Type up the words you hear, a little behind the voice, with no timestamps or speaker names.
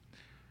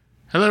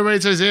Hello, everybody.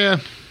 It's Isaiah.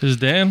 This is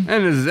Dan.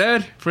 And this is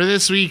Ed. For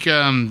this week,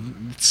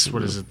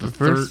 what is it? The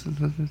third.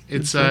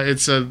 It's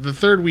the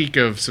third week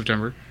of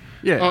September.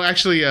 Yeah. Oh,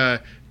 actually,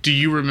 do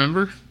you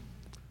remember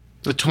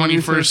the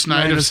 21st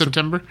night of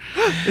September?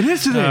 It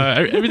is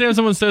today. Every time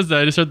someone says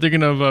that, I just start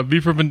thinking of V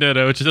for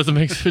Vendetta, which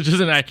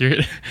isn't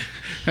accurate.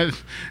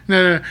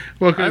 No.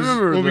 Well, I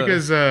remember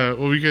because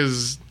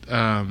Earth,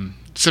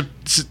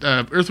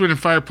 Wind, and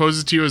Fire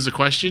poses to you as a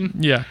question.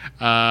 Yeah.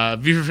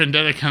 V for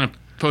Vendetta kind of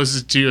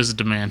poses to you as a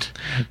demand.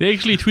 They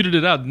actually tweeted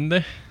it out, didn't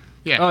they?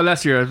 Yeah. Oh,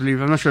 last year, I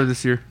believe. I'm not sure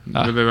this year.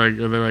 But they're like,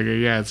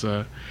 yeah, it's.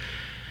 Why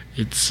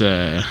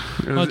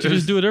don't you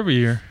just do it every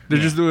year? They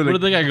just do it like...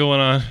 What do they got going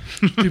on?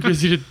 Too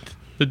busy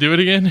to do it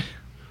again?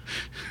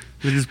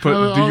 They just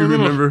put, do you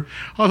remember?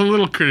 All the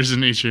little critters in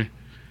nature.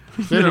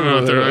 They don't know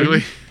if they're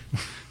ugly.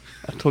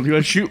 I told you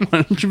I'd shoot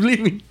one. Don't you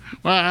believe me?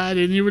 Why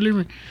didn't you believe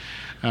me?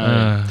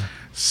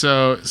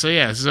 So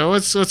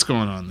what's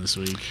going on this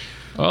week?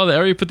 Oh, the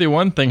Area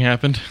 51 thing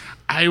happened.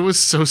 I was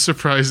so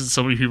surprised that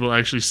so many people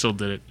actually still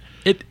did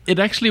it. It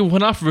actually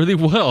went off really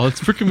well. It's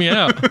freaking me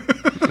out.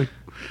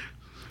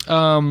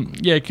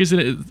 Yeah, in case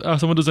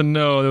someone doesn't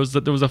know, there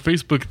was a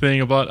Facebook thing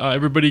about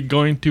everybody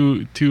going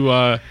to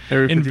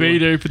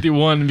invade Area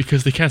 51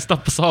 because they can't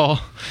stop us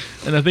all,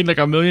 and I think like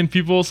 1 million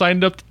people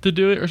signed up to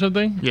do it or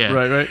something. Yeah,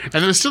 right. And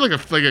there was still like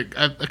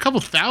a couple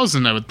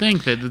thousand, I would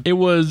think. That it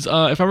was, if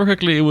I remember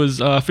correctly, it was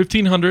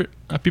 1,500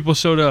 people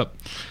showed up.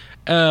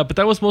 But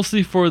that was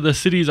mostly for the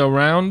cities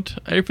around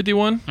Area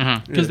 51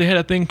 because they had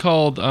a thing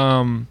called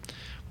what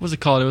was it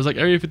called? It was like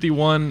Area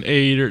 51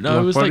 Aid or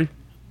no, it was like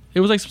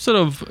some sort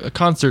of a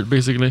concert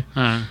basically.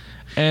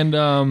 And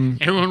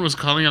everyone was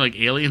calling it like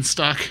alien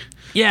stock.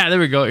 Yeah, there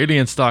we go,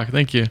 alien stock.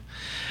 Thank you.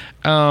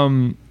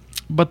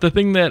 But the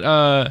thing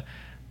that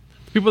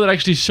people that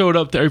actually showed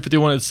up to Area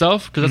 51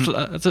 itself, because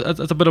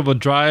that's a bit of a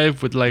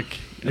drive with like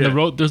the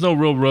road. There's no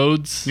real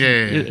roads. Yeah.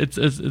 It's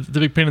a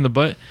big pain in the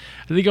butt.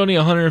 I think only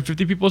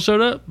 150 people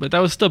showed up, but that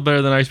was still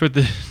better than I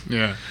expected.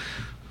 Yeah.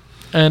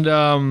 And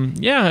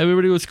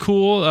everybody was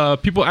cool.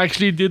 People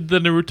actually did the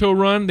Naruto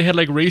run. They had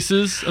like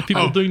races of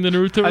people doing the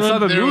Naruto run. I saw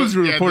the news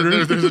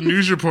reporter. There's a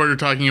news reporter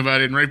talking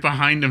about it, and right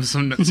behind him,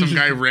 some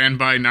guy ran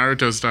by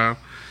Naruto style.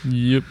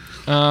 Yep.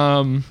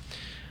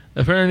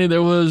 Apparently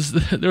there was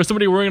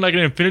somebody wearing like an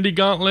infinity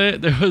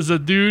gauntlet. There was a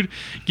dude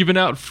giving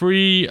out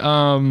free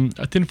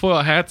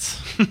tinfoil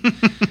hats.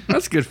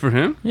 That's good for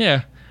him.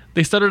 Yeah.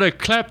 They started a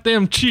clap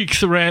them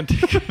cheeks rant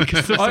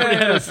because somebody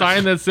had a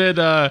sign that said,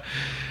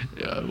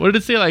 what did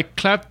it say? Like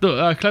clap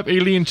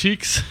alien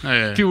cheeks. Oh,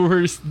 yeah.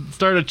 People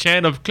started a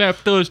chant of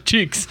clap those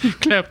cheeks,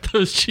 clap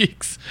those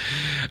cheeks.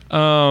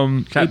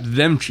 Clap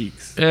them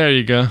cheeks. There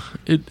you go.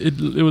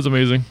 It was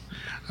amazing.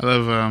 I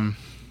love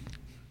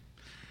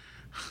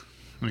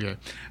okay.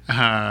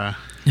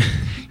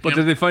 But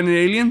did they find any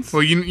aliens?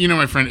 Well, you know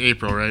my friend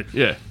April, right?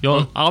 Yeah.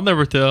 I'll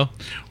never tell.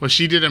 Well,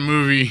 she did a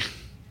movie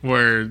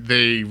where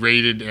they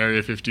raided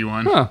Area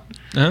 51. Huh?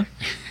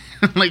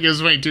 Like, it was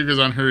funny too because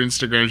on her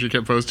Instagram she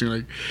kept posting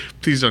like,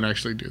 "Please don't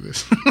actually do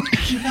this."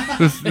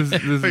 This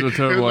is a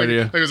terrible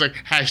idea. It was like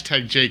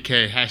hashtag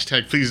JK,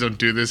 hashtag please don't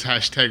do this,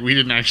 hashtag we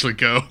didn't actually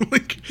go.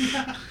 Like,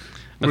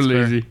 We're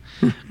lazy.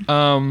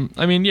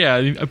 I mean,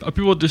 yeah,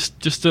 people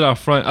just stood out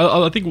front.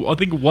 I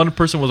think one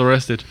person was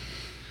arrested.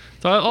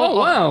 So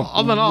wow!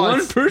 All in all,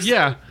 one person.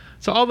 Yeah.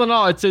 So all in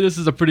all, I'd say this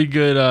is a pretty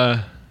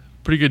good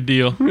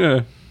deal.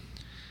 Yeah.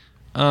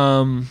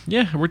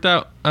 Yeah, it worked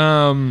out.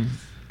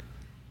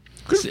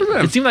 Good for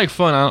them. It seemed like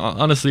fun,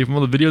 honestly, from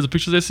all the videos and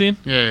pictures I've seen.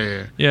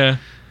 Yeah.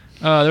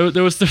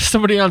 There's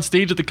somebody on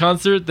stage at the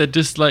concert that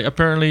just like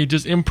apparently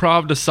just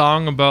improvised a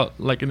song about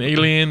like an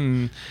alien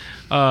and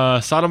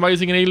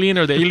sodomizing an alien,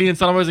 or the alien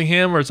sodomizing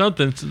him, or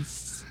something.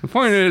 The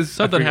point is,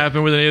 something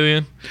happened with an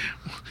alien.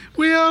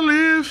 We all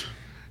live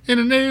in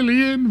an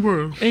alien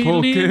world.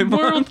 Alien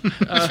world.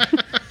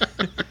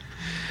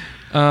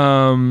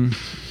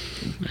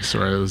 I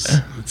swear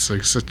it's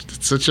like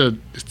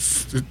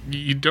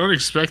you don't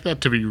expect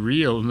that to be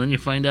real, and then you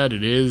find out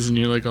it is, and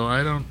you're like,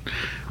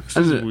 this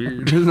is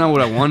weird. This is not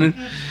what I wanted.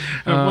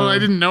 Well, I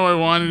didn't know I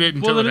wanted it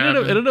until it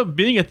ended up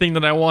being a thing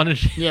that I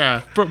wanted.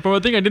 Yeah. From a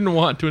thing I didn't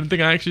want to a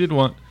thing I actually did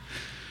want.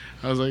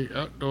 I was like,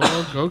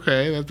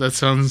 okay, that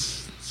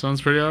sounds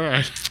pretty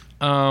alright.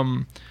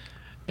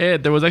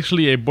 There was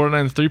actually a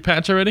Borderlands 3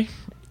 patch already.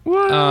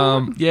 What?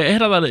 Yeah, it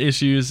had a lot of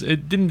issues.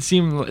 It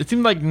seemed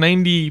like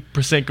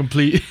 90%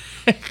 complete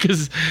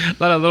because a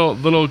lot of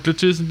little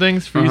glitches and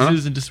things,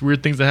 freezes, and just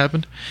weird things that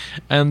happened.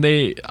 And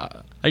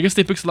I guess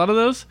they fixed a lot of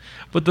those.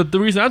 But the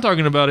reason I'm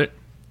talking about it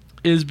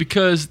is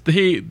because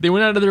they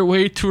went out of their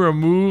way to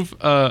remove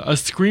a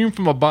scream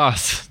from a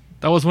boss.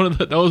 That was one of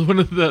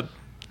the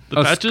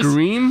patches. A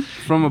scream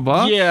from a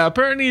boss? Yeah,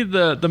 apparently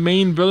the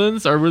main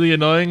villains are really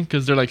annoying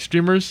because they're like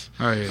streamers.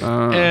 Oh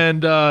yeah.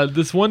 And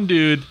this one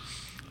dude.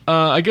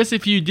 I guess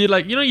if you did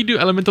like, you do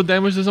elemental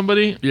damage to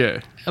somebody.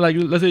 Yeah. Like,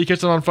 let's say you catch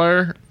them on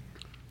fire,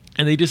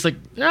 and they just like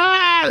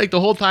the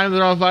whole time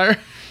they're on fire.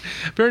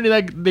 apparently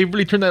like they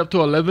really turned that up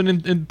to 11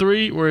 in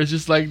 3, where it's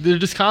just like they're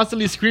just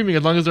constantly screaming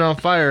as long as they're on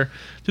fire,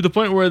 to the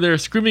point where they're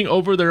screaming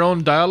over their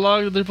own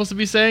dialogue that they're supposed to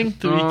be saying,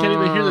 so you can't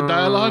even hear the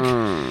dialogue.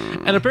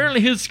 And apparently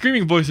his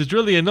screaming voice is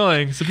really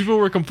annoying, so people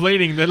were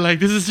complaining that like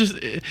this is just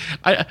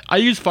I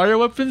use fire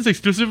weapons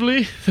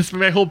exclusively. That's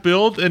my whole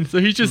build, and so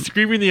he's just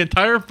screaming the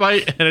entire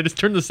fight, and I just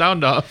turned the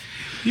sound off.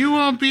 You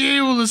won't be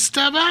able to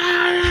stop.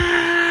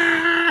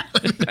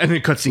 And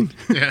then cutscene.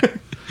 Yeah.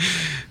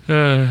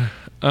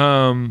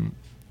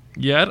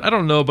 Yeah, I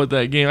don't know about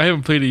that game. I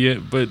haven't played it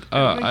yet, but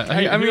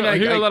I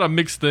hear a lot of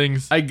mixed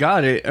things. I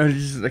got it. It's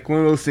just like one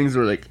of those things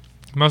where like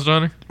Monster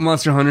Hunter.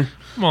 Monster Hunter.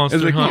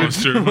 Monster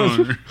Hunter. Monster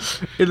Hunter.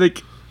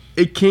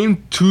 It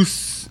came too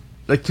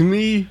like to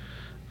me.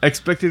 I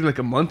expected like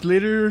a month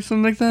later or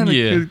something like that.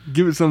 Yeah.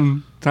 Give it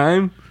some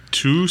time.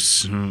 Too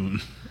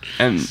soon.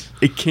 And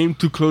it came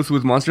too close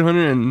with Monster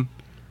Hunter, and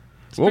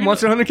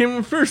Monster Hunter came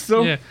in first.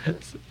 So yeah.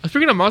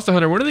 Speaking of Monster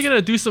Hunter, when are they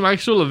gonna do some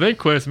actual event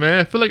quests, man?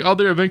 I feel like all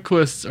their event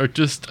quests are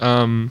just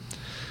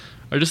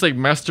like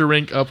master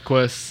rank up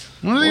quests.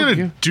 When are they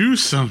gonna do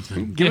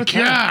something?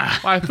 Yeah.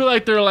 I feel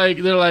like they're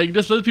like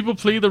just let people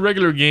play the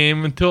regular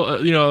game until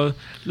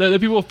let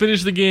people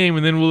finish the game,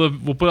 and then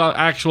we'll put out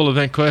actual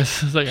event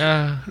quests. It's like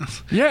yeah,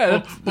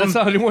 that's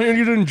how they want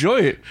you to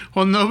enjoy it.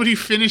 Well, nobody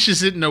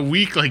finishes it in a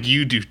week like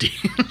you do, Dan.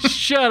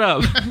 Shut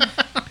up.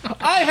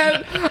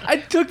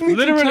 I took me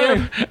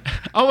literally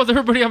almost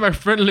everybody on my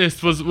friend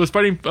list was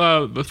fighting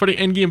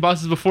end game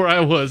bosses before I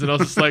was, and I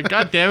was just like,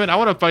 God damn it, I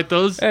want to fight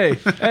those. Hey,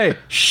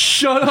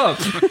 shut up.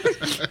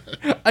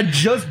 I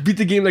just beat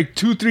the game like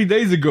 2-3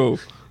 days ago.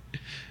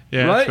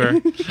 Yeah, right?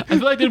 That's fair. I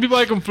feel like the people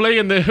I can play,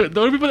 and the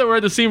only people that were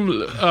at the same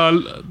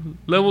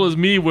level as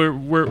me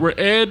were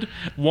Ed,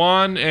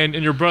 Juan, and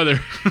your brother.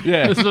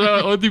 Yeah. So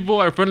the only people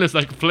on our friend list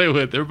I can play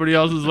with. Everybody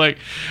else is like,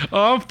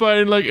 oh, I'm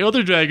fighting like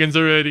Elder Dragons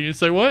already.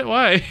 It's like, what?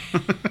 Why?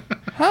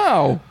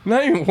 How?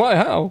 Not even why?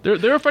 How?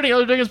 They were fighting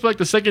Elder Dragons for like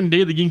the second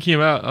day the game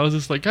came out. I was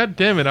just like, God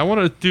damn it, I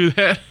want to do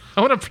that.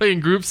 I want to play in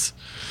groups.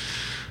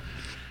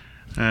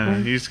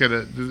 You just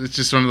gotta. It's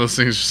just one of those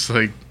things. Just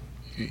like,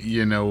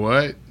 you know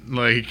what?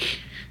 Like,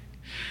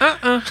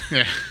 yeah.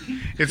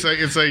 It's like.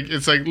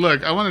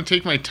 Look, I want to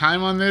take my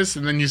time on this,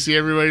 and then you see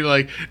everybody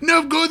like,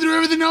 nope, go through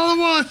everything all at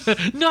once.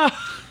 No.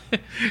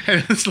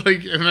 And it's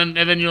like, and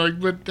then you're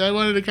like, but I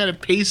wanted to kind of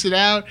pace it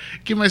out,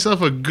 give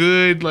myself a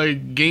good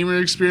like gamer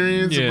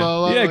experience. Yeah. Blah,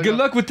 blah, Yeah. blah, Good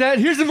luck with that.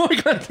 Here's some more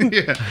content.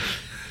 Yeah.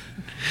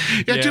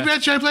 Yeah. Too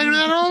bad. Should I play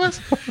without all of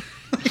us?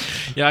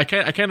 Yeah, I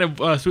kind of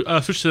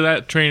switched to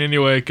that train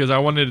anyway because I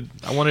wanted.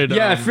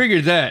 Yeah, I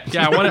figured that.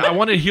 Yeah, I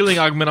wanted healing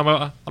augment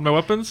on my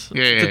weapons.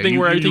 Yeah, it's yeah. the thing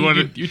where you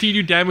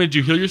do damage,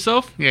 you heal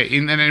yourself. Yeah,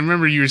 and I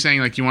remember you were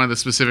saying like you wanted the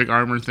specific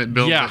armor that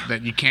build Yeah.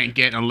 that you can't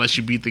get unless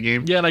you beat the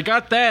game. Yeah, and I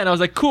got that, and I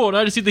was like, cool. Now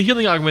I just need the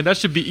healing augment. That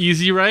should be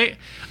easy, right?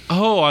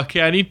 Oh,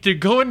 okay. I need to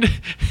go into.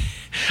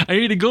 I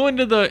need to go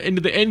into the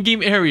end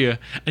game area.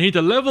 I need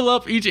to level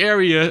up each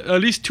area,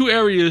 at least 2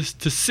 areas,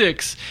 to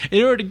 6.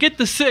 In order to get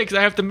to 6,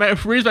 I have to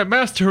raise my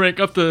master rank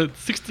up to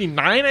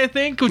 69, I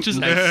think, which is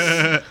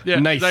nice. Yeah,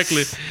 Nice.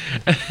 Exactly.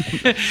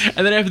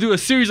 And then I have to do a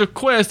series of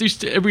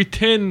quests every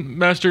 10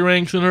 master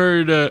ranks in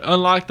order to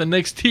unlock the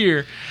next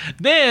tier.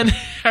 Then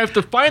I have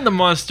to find the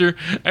monster.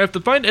 I have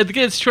to get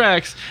its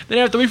tracks. Then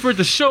I have to wait for it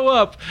to show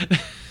up.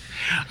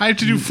 I have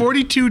to do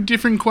 42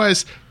 different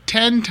quests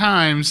 10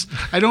 times.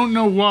 I don't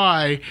know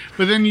why,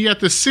 but then you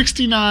got the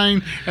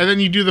 69, and then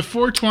you do the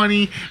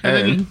 420, and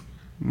then you...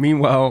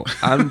 Meanwhile,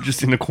 I'm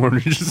just in the corner.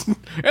 Just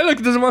hey, look,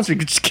 there's a monster. You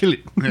can just kill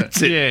it.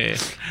 That's it. Yeah.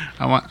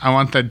 I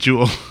want that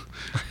jewel.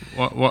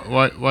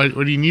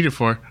 What do you need it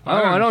for?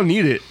 I don't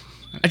need it.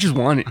 I just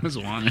want it. I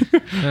just want it.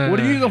 What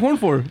do you need the horn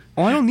for?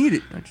 Oh, I don't need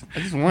it.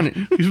 I just want it.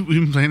 We've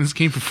been playing this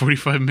game for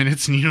 45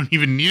 minutes, and you don't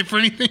even need it for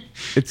anything?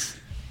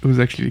 It was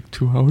actually like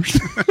 2 hours.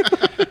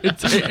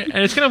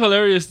 It's kind of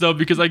hilarious though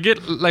because I get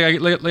I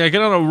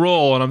get on a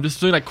roll and I'm just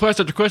doing like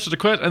quest after quest after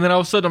quest, and then all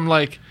of a sudden I'm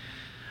like,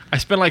 I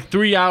spent like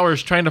 3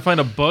 hours trying to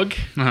find a bug,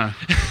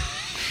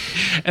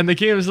 and the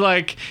game is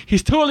like,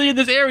 he's totally in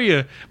this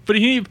area, but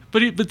you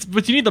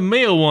need the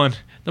male one.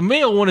 The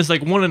male one is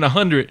like 1 in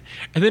 100,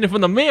 and then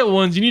from the male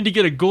ones you need to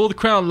get a gold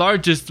crown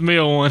largest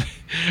male one,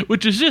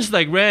 which is just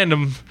like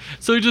random.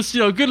 So just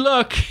good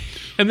luck.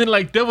 And then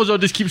like Devil's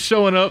just keeps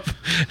showing up.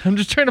 I'm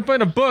just trying to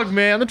find a bug,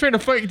 man. I'm not trying to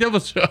fight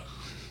Devil's The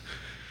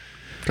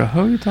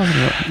hell are you talking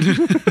about?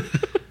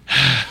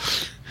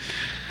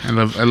 I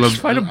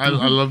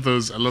love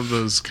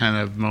those kind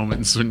of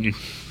moments when you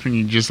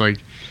just like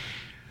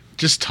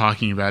just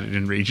talking about it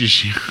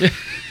enrages you.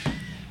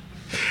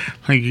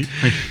 like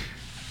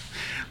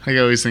I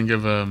always think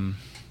of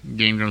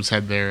Game Grumps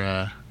had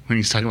their when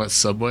he's talking about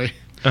Subway.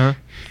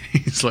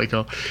 He's like,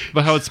 oh,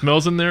 But how it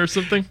smells in there or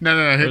something?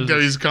 no.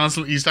 He's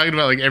constantly talking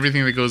about like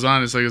everything that goes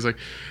on.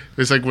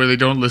 It's like where they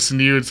don't listen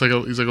to you. He's like,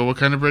 oh, what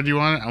kind of bread do you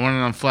want? I want it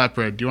on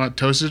flatbread. Do you want it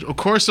toasted? Of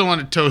course I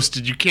want it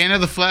toasted. You can't have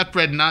the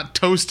flatbread not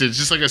toasted. It's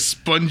just like a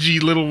spongy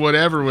little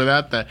whatever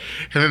without that.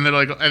 And then they're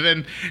like,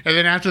 and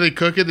then after they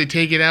cook it, they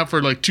take it out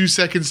for like 2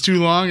 seconds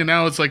too long, and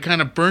now it's like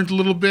kind of burnt a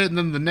little bit. And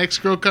then the next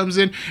girl comes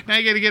in. Now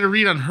you got to get a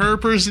read on her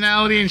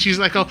personality, and she's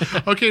like, oh,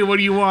 okay, what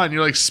do you want? And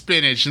you're like,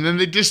 spinach. And then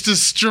they just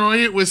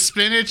destroy it with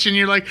spinach, and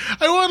you're like,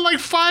 I want like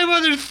 5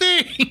 other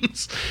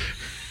things.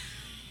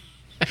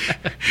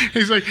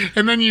 He's like,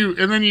 and then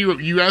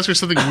you ask for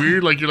something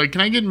weird, like you're like,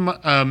 can I get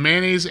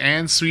mayonnaise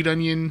and sweet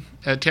onion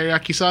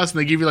teriyaki sauce? And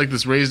they give you like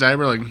this raised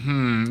eyebrow, like,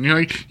 And you're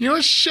like, you know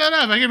what? Shut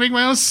up! I can make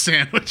my own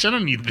sandwich. I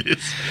don't need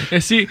this.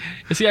 And see,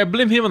 I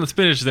blame him on the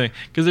spinach thing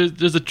because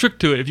there's a trick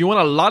to it. If you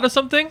want a lot of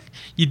something,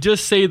 you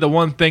just say the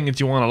one thing that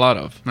you want a lot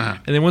of,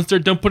 and then once they're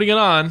done putting it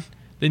on,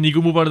 then you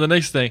can move on to the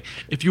next thing.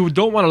 If you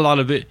don't want a lot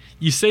of it,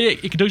 you say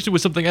it conjunction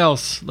with something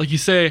else. Like you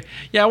say,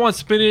 yeah, I want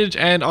spinach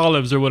and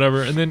olives or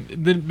whatever. And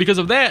then because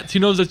of that, he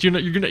knows that you're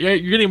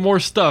getting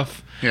more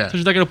stuff. Yeah. So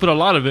she's not gonna put a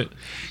lot of it.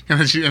 And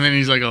then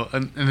he's like,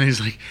 and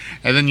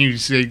then you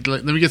say,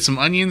 let me get some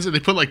onions, and they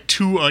put like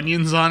 2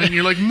 onions on it, and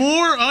you're like,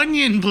 more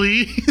onion,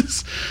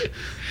 please.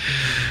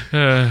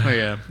 Oh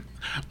yeah.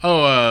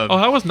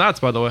 How was Knott's,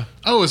 by the way?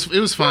 Oh, it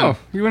was fun. Oh,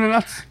 you went to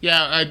Knott's?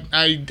 Yeah,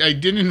 I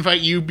didn't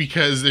invite you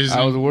because there's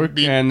I was at work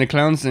and the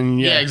clowns and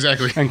yeah,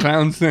 exactly, and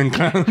clowns and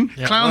clown.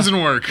 Yeah, clowns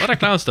and work. A lot of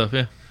clown stuff,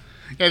 yeah.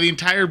 Yeah, the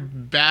entire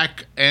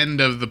back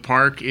end of the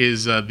park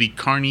is the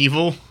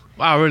Carnival.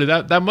 Wow, really?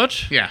 That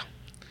much? Yeah.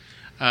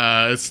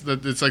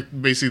 It's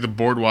like basically the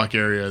boardwalk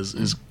area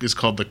is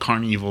called the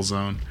Carnival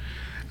Zone.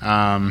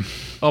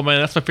 Oh man,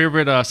 that's my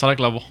favorite Sonic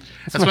level.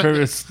 That's my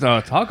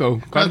favorite taco.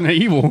 Carne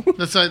Evil.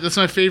 That's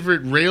my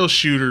favorite rail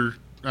shooter,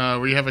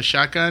 where you have a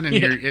shotgun and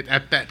you're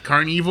at that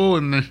Carnival,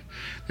 and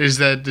there's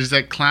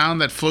that clown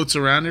that floats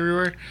around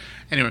everywhere.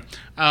 Anyway,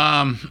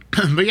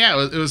 but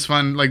yeah, it was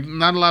fun. Like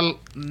not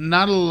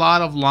a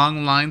lot of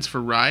long lines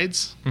for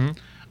rides.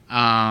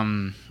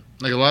 Mm-hmm.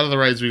 Like a lot of the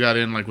rides we got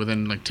in like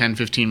within like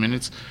 10-15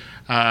 minutes.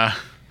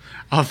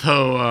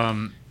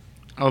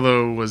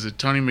 Although was it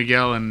Tony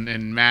Miguel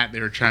and Matt,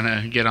 they were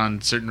trying to get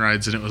on certain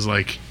rides, and it was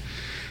like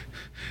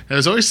there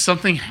was always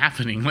something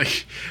happening.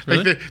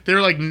 Really? They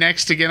were like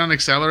next to get on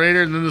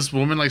accelerator, and then this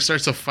woman like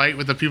starts a fight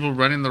with the people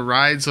running the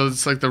ride, so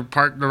it's like the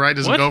ride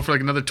doesn't go for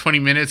like another 20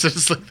 minutes.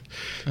 It's like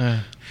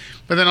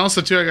but then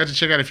also too, I got to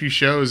check out a few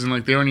shows, and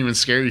like they weren't even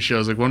scary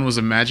shows. Like one was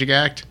a magic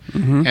act,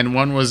 and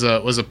one was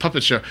a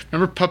puppet show.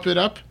 Remember Puppet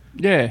Up?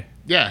 Yeah.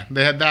 Yeah,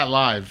 they had that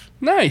live.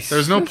 Nice. There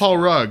was no Paul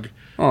Rugg.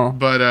 Oh.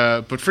 But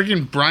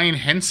freaking Brian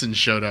Henson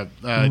showed up.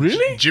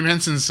 Really? Jim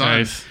Henson's son.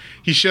 Nice.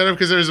 He showed up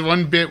because there was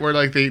one bit where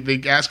like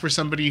they ask for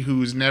somebody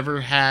who's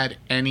never had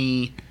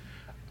any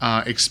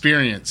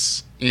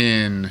experience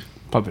in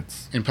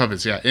puppets. In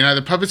puppets, yeah, in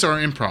either puppets or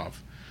improv.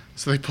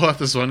 So they pull out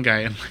this one guy,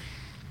 and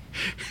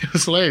it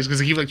was hilarious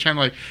because he keep like trying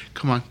to like,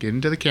 come on, get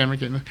into the camera,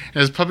 and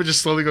his puppet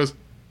just slowly goes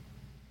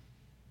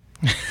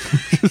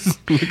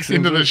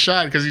into the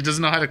shot because he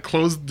doesn't know how to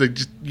close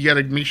you got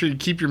to make sure you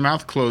keep your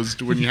mouth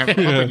closed when you have a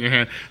puppet in your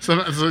hand.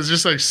 So it's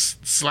just like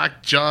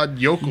slack-jawed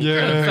yokel.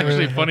 Yeah, kind of it's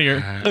thing. actually funnier.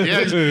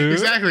 Yeah,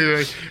 exactly.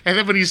 And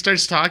then when he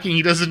starts talking,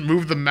 he doesn't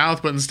move the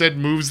mouth, but instead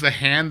moves the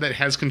hand that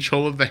has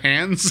control of the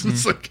hands.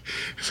 It's like,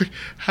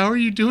 how are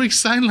you doing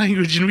sign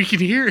language and we can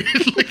hear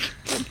it? Like,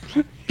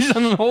 he's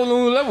on a whole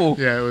new level.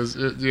 Yeah, it was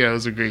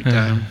a great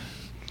time.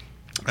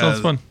 Sounds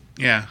fun.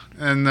 Yeah,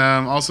 and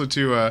also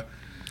too.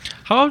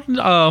 How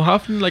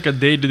often like a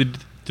day do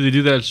they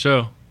do that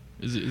show?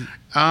 Is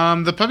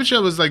the puppet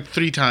show was like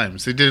 3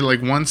 times. They did it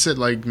like once at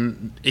like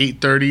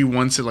 8:30,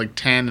 once at like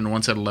 10, and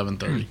once at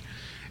 11:30.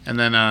 And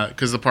then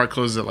because the park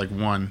closes at like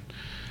 1.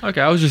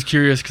 Okay, I was just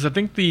curious because I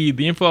think the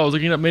info I was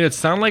looking up made it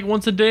sound like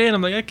once a day, and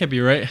I'm like, that can't be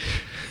right.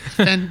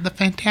 And the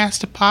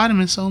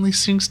Fantastipotamus only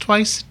sings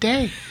twice a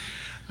day.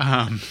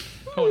 I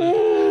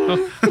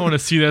want to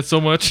see that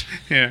so much.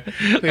 Yeah,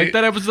 like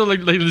that episode,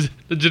 like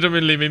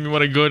legitimately made me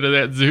want to go to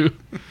that zoo.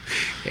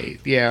 Hey,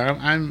 yeah,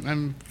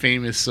 I'm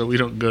famous, so we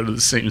don't go to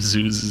the same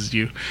zoos as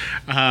you.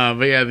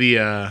 But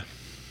yeah,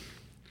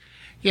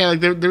 like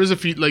there was a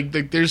few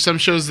like there's some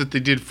shows that they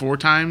did 4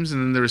 times, and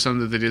then there were some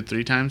that they did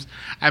 3 times.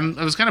 I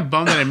was kind of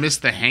bummed that I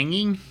missed the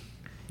hanging,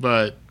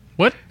 but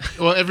what?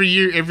 Well, every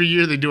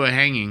year they do a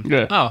hanging.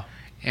 Yeah. Oh.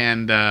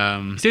 And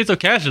you say it so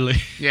casually.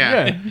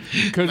 Yeah,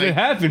 because like, it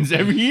happens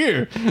every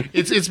year.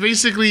 It's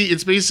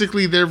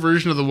basically their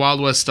version of the Wild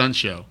West stunt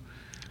show,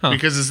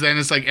 because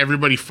it's like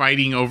everybody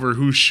fighting over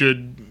who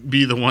should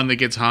be the one that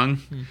gets hung.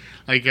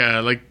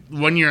 Like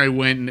one year I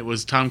went and it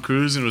was Tom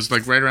Cruise, and it was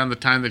like right around the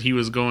time that he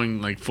was going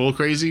like full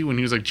crazy when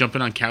he was like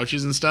jumping on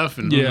couches and stuff.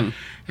 And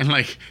and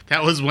like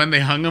that was when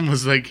they hung him.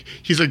 Was like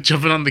he's like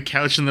jumping on the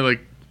couch and they're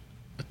like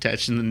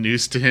attaching the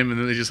noose to him, and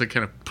then they just like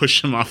kind of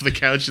push him off the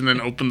couch and then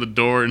open the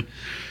door. And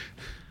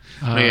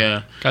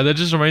yeah, God, that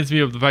just reminds me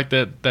of the fact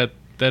that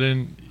that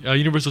in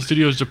Universal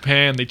Studios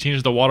Japan they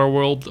changed the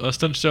Waterworld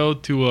stunt show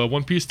to a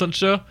One Piece stunt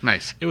show.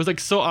 Nice. It was like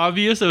so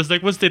obvious. It was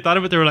like once they thought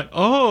of it, they were like,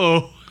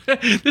 "Oh,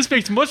 this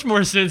makes much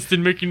more sense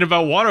than making it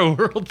about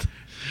Waterworld."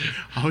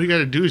 All you got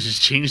to do is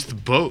just change the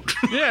boat.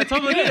 Yeah, it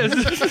totally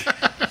is.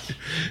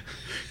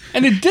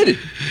 And it did it.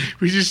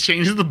 We just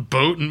changed the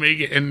boat and make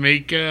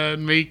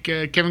Kevin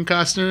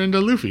Costner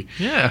into Luffy.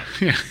 Yeah,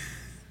 Yeah.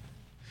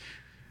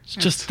 it's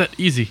just that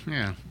easy.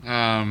 Yeah.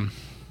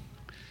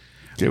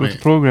 Get with the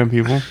program,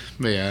 people.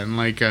 But yeah, and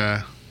like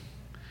and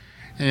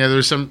yeah,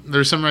 there's some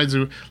rides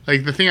who,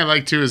 like, the thing I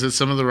like too is that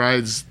some of the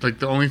rides, like,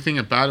 the only thing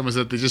about them was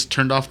that they just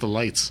turned off the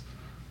lights.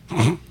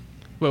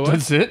 Wait, what?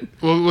 That's it?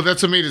 Well,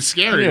 that's what made it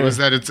scary. Yeah. Was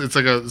that it's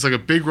like a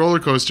big roller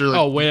coaster. Like,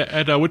 Oh, wait,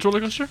 at which roller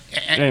coaster?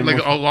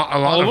 like a lot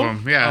All of of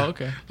them. Yeah. Oh,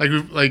 okay.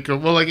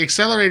 Like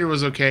Accelerator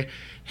was okay.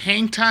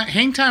 Hang time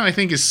I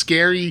think is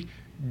scary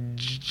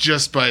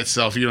just by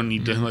itself. You don't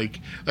need to like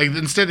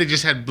instead they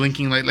just had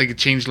blinking light, like it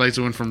changed lights,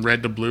 it went from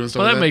red to blue and stuff.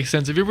 Well, like that makes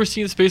sense. Have you ever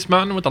seen Space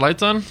Mountain with the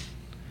lights on?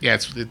 Yeah,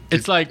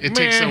 It's like, it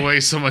takes meh. away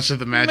so much of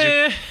the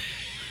magic.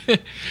 Meh.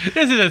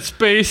 This is at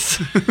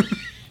space.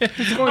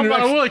 It's going I'm on a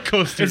right- roller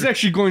coaster. It's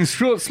actually going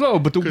slow,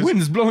 but the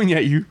wind's blowing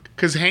at you.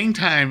 Because hang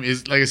time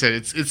is, like I said,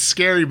 it's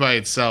scary by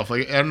itself.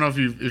 Like, I don't know if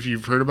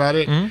you've heard about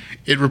it. Mm-hmm.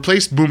 It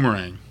replaced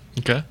Boomerang,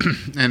 Okay.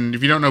 and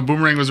if you don't know,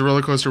 Boomerang was a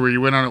roller coaster where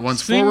you went on it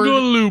once Single forward.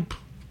 loop.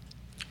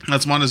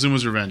 That's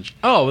Montezuma's Revenge.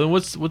 Oh, then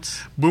what's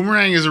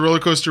Boomerang is a roller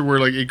coaster where,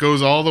 like, it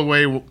goes all the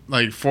way,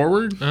 like,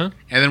 forward, Uh-huh.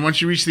 and then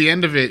once you reach the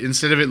end of it,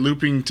 instead of it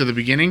looping to the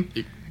beginning,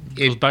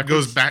 it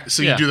backwards? goes back.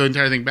 So Yeah. you do the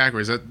entire thing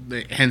backwards.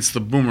 Hence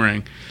the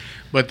Boomerang.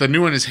 But the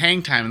new one is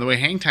hang time, and the way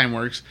hang time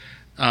works,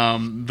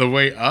 the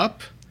way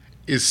up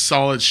is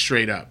solid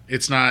straight up.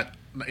 It's not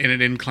in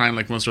an incline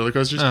like most roller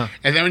coasters. Oh.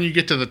 And then when you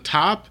get to the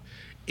top,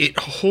 it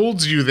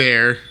holds you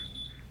there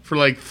for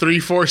like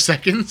 3-4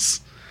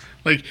 seconds,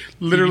 like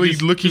literally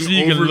just- looking so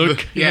you can over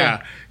look, the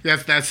yeah.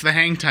 That's the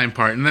hang time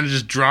part, and then it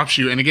just drops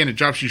you. And again, it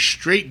drops you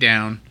straight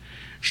down,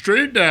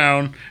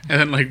 and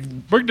then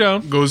like break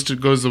down? goes to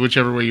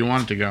whichever way you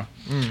want it to go.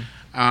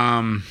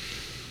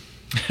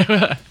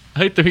 I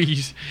like the way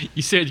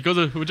you said you go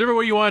to whichever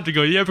way you want it to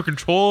go. You have a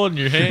control in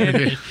your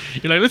hand.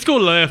 You're like, let's go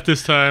left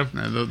this time.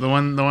 The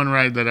one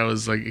ride that I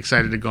was like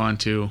excited to go on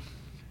to,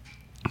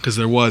 because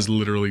there was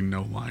literally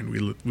no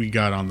line. We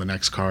got on the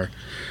next car.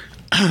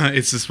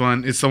 It's this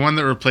one. It's the one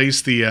that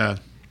replaced the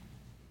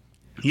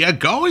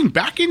going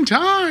back in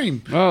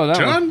time. Oh, that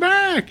Turn one.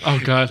 back. Oh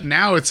God.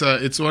 Now it's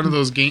one of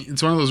those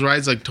It's one of those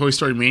rides like Toy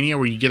Story Mania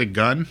where you get a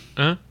gun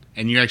Huh?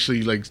 and you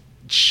actually like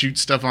shoot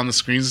stuff on the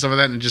screens and stuff like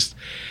that, and it just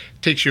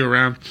takes you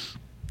around.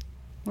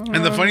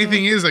 And the funny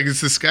thing is, like, it's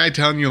this guy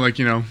telling you, like,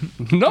 you know,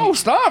 No,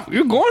 stop!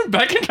 You're going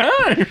back in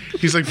time.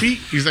 he's like,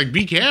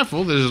 be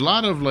careful. There's a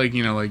lot of like,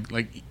 you know,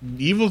 like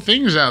evil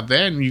things out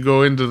there, and you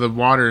go into the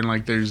water, and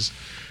like there's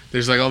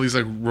like all these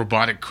like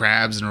robotic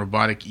crabs and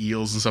robotic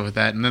eels and stuff like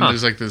that, and then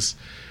there's like there's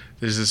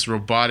this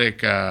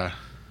robotic.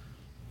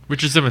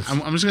 Richard Simmons.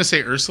 I'm just gonna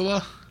say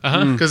Ursula,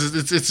 Uh-huh. because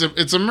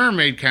it's a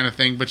mermaid kind of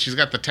thing, but she's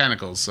got the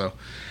tentacles, so.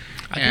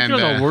 I think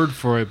there's a word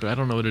for it, but I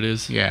don't know what it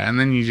is. Yeah, and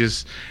then you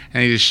just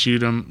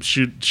shoot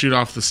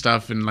off the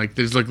stuff, and like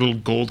there's like little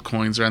gold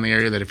coins around the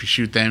area that if you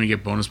shoot them, you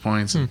get bonus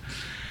points. And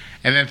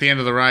then at the end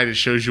of the ride, it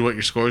shows you what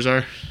your scores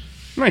are.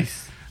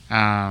 Nice.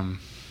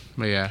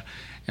 But yeah,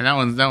 and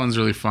that one's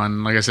really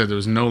fun. Like I said, there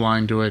was no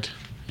line to it,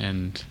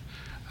 and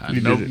You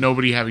did it.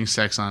 nobody having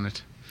sex on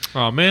it.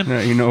 Oh man,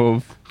 That you know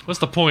of. what's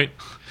the point?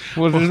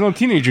 Well, there's no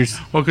teenagers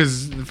Well,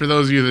 because for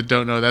those of you that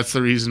don't know, that's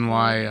the reason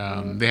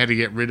why they had to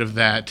get rid of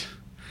that.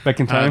 back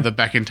in time. The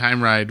back in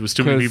time ride was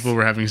too many 'Cause- people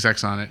were having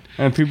sex on it.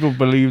 And people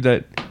believe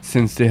that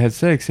since they had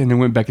sex and they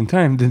went back in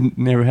time, they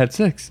never had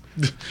sex.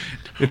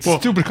 It's Well- a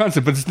stupid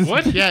concept, but it's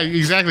What? Yeah,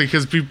 exactly.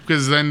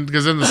 Because then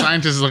the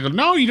scientist is like,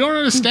 no, you don't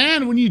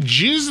understand. When you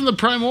jizz in the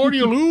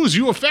primordial ooze,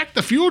 you affect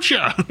the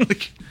future.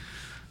 Like,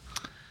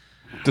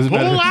 doesn't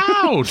pull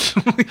matter. out.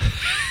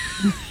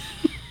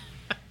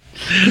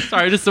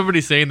 Sorry, just somebody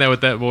saying that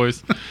with that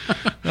voice.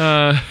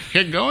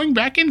 You're going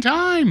back in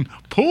time.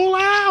 Pull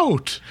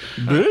out,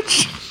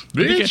 Bitch.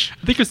 bitch.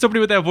 I think if somebody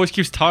with that voice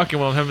keeps talking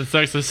while I'm having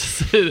sex,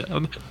 you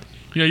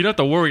don't have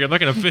to worry. I'm not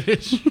gonna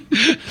finish.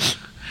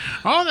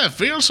 Oh, that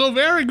feels so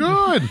very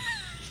good.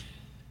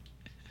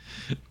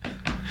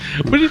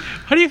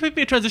 How do you make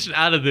me transition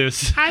out of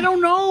this? I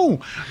don't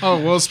know. Oh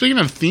well, speaking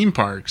of theme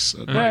parks,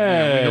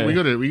 Hey. we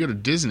go to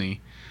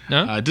Disney.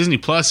 No? Disney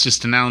Plus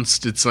just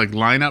announced its like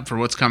lineup for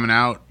what's coming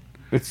out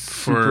It's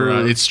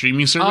for its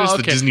streaming service,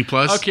 the Disney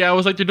Plus. Okay, I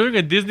was like, they're doing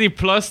a Disney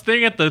Plus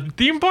thing at the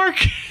theme park?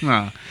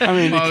 No. I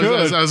mean, I they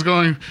was, could. I was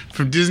going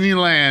from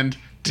Disneyland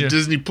to Yeah.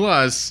 Disney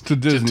Plus To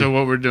Disney. to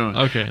what we're doing.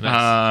 Okay,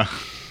 nice.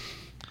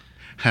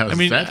 How's I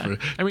mean, that for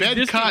Disney-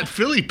 bed-caught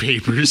Philly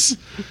papers?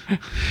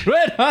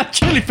 Red Hot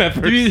Chili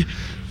Peppers.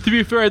 To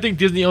be fair, I think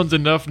Disney owns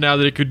enough now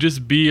that it could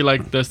just be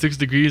like the 6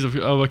 degrees of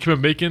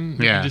Kevin Bacon.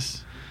 You Yeah. can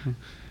just,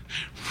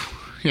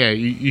 Yeah,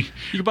 you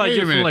could probably wait get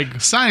a it for minute.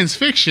 like Science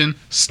fiction,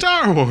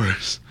 Star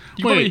Wars.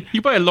 you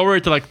could probably lower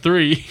it to like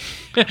 3.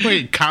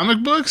 Wait,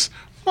 comic books,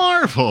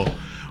 Marvel.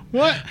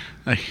 What?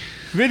 Like,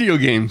 Video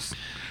games.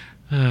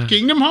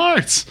 Kingdom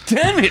Hearts.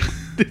 Damn it!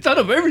 They thought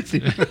of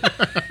everything.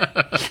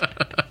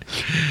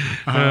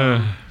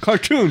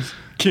 Cartoons.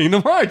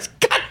 Kingdom Hearts.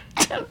 God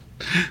damn.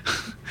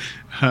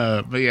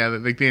 But yeah,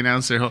 like they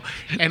announced their whole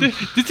and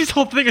This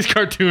whole thing is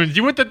cartoons.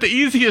 You went at the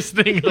easiest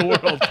thing in the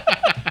world.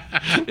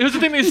 It was the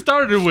thing they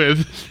started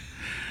with.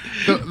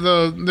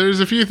 there's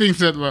a few things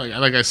that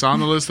like I saw on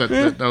the list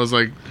that I was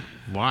like,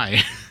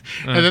 why?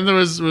 And then there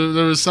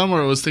was some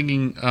where I was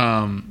thinking,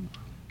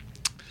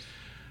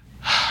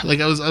 like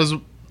I was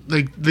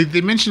like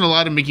they mentioned a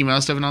lot of Mickey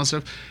Mouse stuff and all that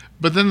stuff.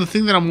 But then the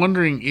thing that I'm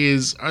wondering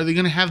is, are they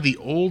going to have the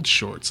old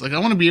shorts? Like, I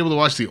want to be able to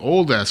watch the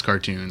old-ass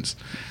cartoons.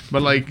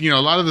 But, like, you know, a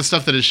lot of the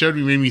stuff that it showed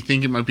me made me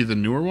think it might be the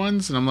newer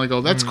ones. And I'm like,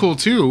 oh, that's cool,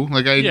 too.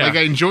 Like,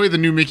 I enjoy the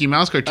new Mickey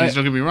Mouse cartoons,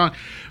 don't get me wrong.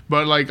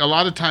 But, like, a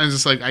lot of times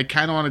it's like, I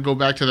kind of want to go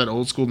back to that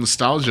old-school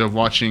nostalgia of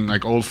watching,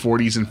 like, old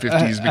 40s and 50s Mickey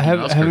Mouse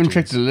cartoons. I haven't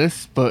checked the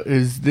list, but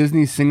is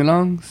Disney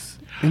sing-alongs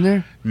in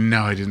there?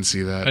 No, I didn't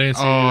see that.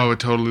 I would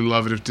totally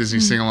love it if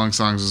Disney sing-along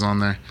songs was on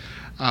there.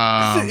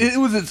 It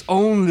was its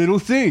own little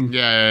thing.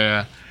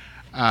 Yeah.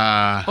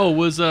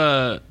 Was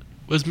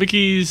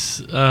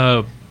Mickey's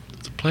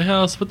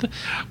Playhouse? What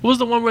was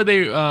the one where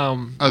they all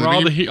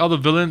the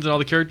villains and all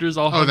the characters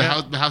all? The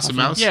House of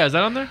Mouse. Yeah, is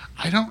that on there?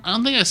 I don't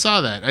think I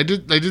saw that. I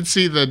did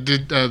see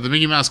the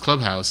Mickey Mouse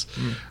Clubhouse,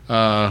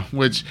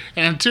 which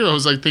and too I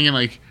was like thinking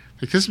like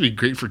this would be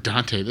great for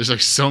Dante. There's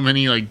like so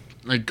many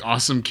like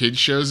awesome kids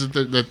shows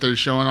that they're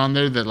showing on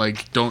there that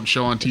like don't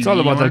show on TV. It's all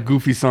about that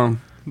goofy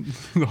song.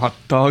 Hot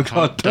dog,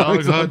 hot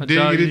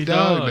diggity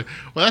dog.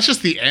 Well, that's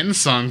just the end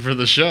song for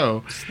the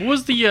show. What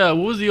was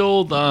the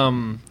old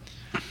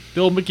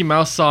Mickey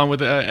Mouse song with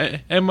the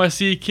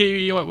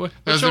MICK? What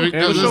show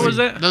was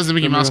that? That was the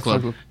Mickey Mouse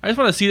Club. I just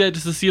want to see that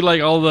just to see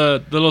like all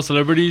the little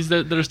celebrities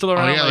that are still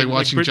around. Oh yeah, like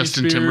watching Britney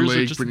Justin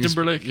Spears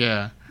Timberlake.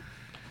 Yeah.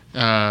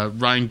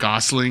 Ryan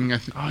Gosling.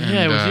 Was he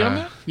on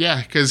that?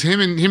 Yeah, because him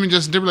and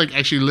Justin Timberlake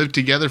actually lived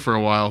together for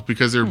a while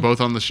because they were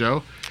both on the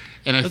show.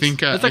 And I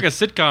think that's like a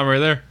sitcom right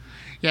there.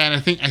 Yeah, and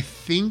I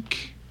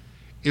think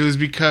it was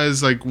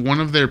because like one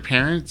of their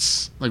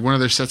parents, like one of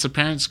their sets of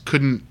parents,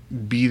 couldn't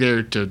be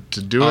there to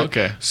do it.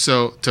 Okay.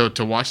 So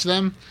to watch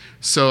them.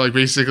 So like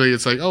basically,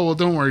 it's like, oh well,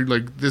 don't worry.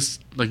 Like this,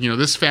 like you know,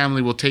 this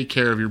family will take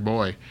care of your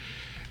boy.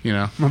 You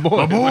know, my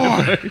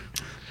boy.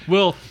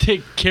 We'll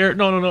take care.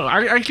 No.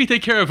 I actually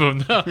take care of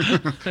him. No.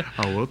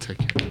 We'll take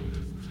care.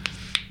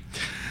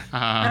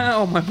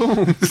 Ow, my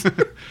bones.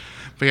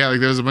 But yeah,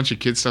 like there was a bunch of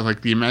kid stuff,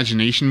 like the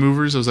Imagination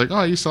Movers. I was like, oh,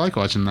 I used to like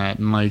watching that,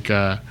 and like,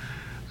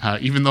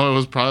 even though I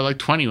was probably like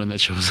 20 when that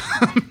show was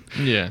on.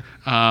 Yeah.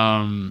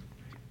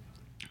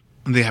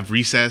 They have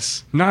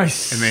Recess.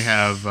 Nice. And they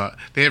have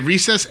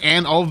Recess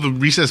and all of the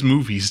Recess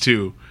movies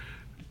too.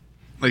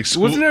 Like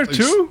wasn't there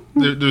two?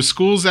 There's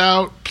School's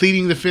Out,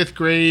 Pleading the Fifth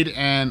Grade,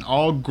 and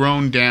All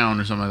Grown Down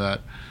or something like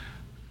that.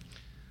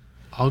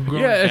 All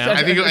Grown Down.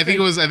 I think it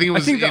was.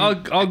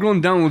 All Grown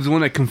Down was the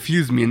one that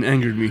confused me and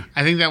angered me.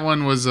 I think that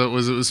one was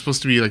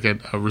supposed to be like a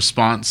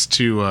response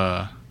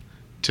to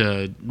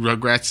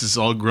Rugrats'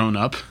 All Grown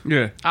Up.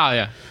 Yeah. Oh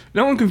yeah.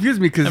 That one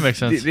confused me because that makes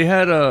sense. They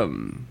had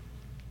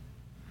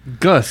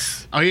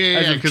Gus. Oh yeah,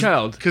 as a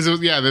child. Because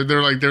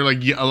they're like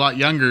a lot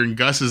younger, and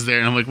Gus is there,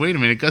 and I'm like, wait a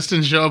minute, Gus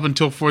didn't show up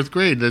until 4th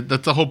grade.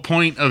 That's the whole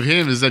point of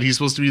him, is that he's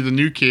supposed to be the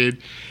new kid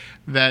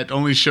that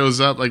only shows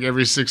up like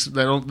every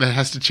that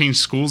has to change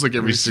schools like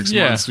every 6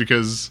 months,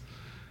 because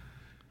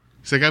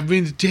it's like, I've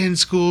been to 10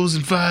 schools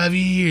in 5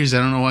 years. I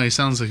don't know why he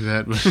sounds like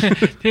that, but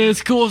 10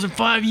 schools in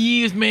 5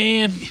 years,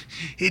 man.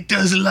 It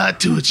does a lot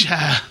to a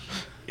child.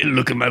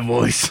 Look at my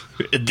voice.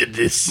 It did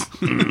this.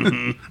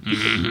 You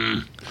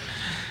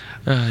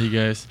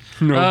guys.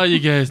 No. You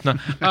guys. No.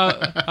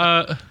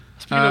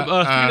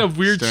 Speaking of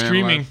weird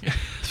streaming,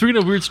 speaking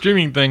of weird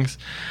streaming things,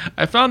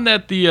 I found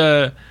that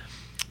the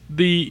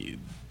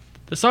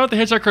Sonic the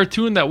Hedgehog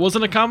cartoon that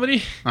wasn't a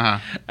comedy,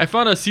 I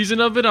found a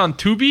season of it on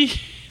Tubi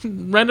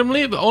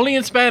randomly, but only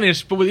in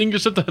Spanish, but with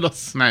English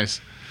subtitles.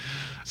 Nice.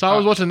 So I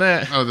was watching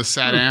that. Oh, the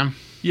Sad-Am?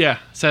 Yeah,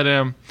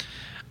 Sad-Am.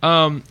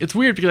 It's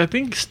weird because I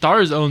think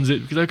Stars owns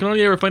it, because I can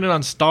only ever find it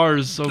on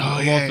Stars of all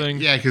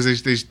things. Yeah,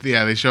 because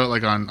they show it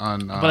like on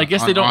but I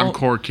guess they don't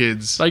Encore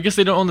Kids. But I guess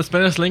they don't own the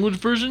Spanish language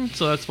version,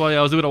 so that's why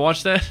I was able to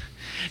watch that.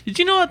 Did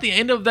you know at the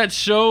end of that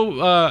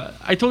show,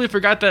 I totally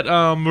forgot that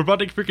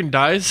Robotnik freaking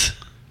dies?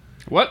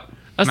 What?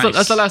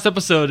 That's the last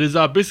episode. Is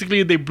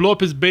basically they blow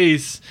up his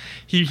base.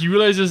 He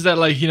realizes that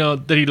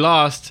that he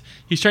lost.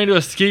 He's trying to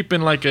escape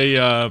in like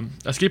a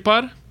escape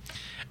pod,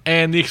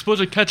 and the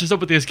explosion catches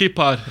up with the escape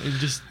pod and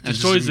just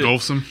destroys it.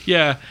 Engulfs him.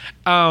 Yeah.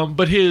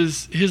 But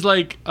his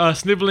like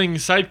sniveling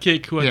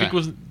sidekick, who I think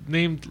was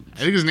named.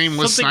 I think his name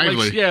was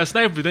Snively.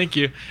 Snively. Thank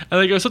you. I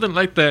think it was something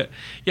like that.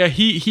 Yeah.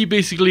 He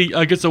basically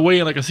gets away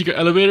in like a secret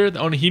elevator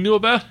that only he knew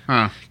about.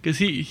 Because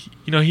he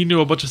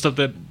knew a bunch of stuff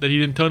that he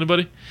didn't tell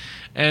anybody.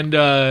 And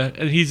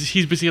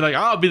he's basically like,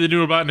 I'll be the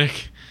new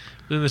Robotnik.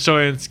 Then the show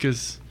ends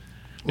because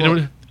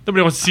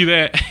Nobody wants to see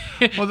that.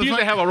 Well, You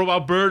usually have a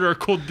robot bird or a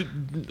cool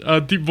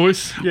deep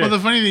voice. Yeah. Well, the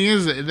funny thing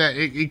is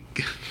that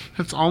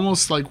it's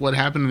almost like what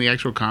happened in the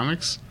actual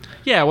comics.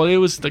 Yeah, well, it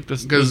was like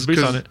this Because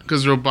based on it.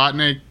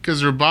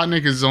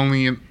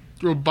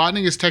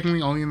 Robotnik is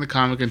technically only in the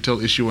comic until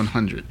issue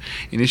 100.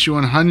 In issue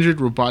 100,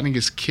 Robotnik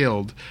is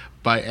killed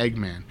by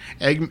Eggman.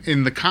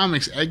 In the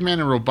comics, Eggman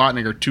and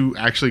Robotnik are two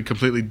actually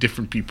completely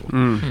different people.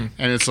 And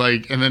it's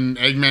like, and then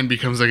Eggman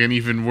becomes like an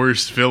even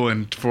worse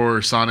villain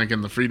for Sonic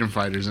and the Freedom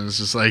Fighters, and it's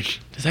just like,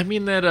 Does that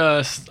mean that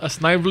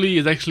Snively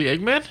is actually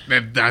Eggman?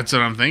 that's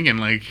what I'm thinking.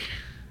 Like,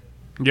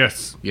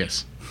 Yes.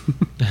 yes.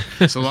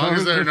 So long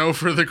as there are no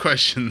further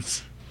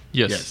questions.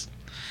 Yes.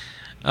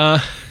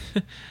 Did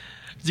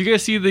you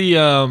guys see the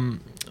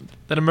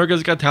that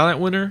America's Got Talent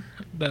winner?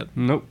 That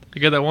Nope.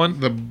 you got that one?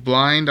 The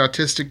blind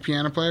autistic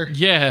piano player.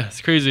 Yeah,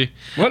 it's crazy.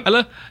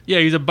 What? Yeah,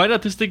 he's a blind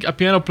autistic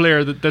piano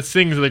player that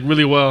sings like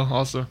really well.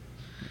 Also,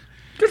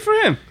 Good for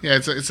him. Yeah,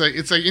 it's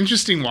like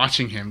interesting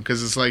watching him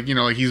because it's like,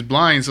 like he's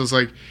blind, so it's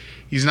like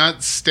he's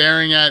not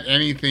staring at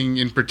anything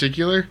in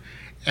particular,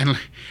 and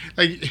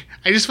like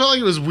I just felt like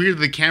it was weird.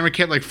 The camera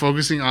kept like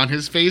focusing on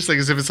his face, like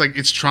as if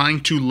it's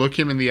trying to look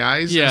him in the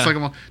eyes. Yeah. It's like,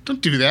 well,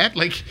 don't do that.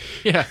 Like,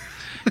 yeah,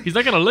 he's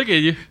not gonna look at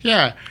you.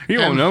 yeah, He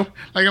won't know.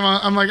 Like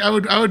I'm like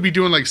I would be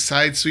doing like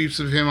side sweeps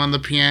of him on the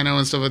piano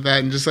and stuff like that,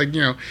 and just like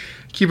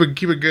keep a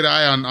good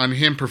eye on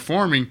him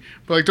performing,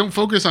 but like don't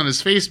focus on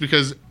his face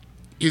because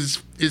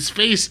his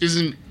face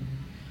isn't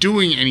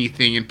doing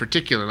anything in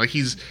particular. Like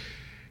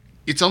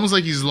it's almost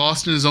like he's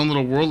lost in his own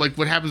little world. Like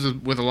what happens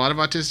with a lot of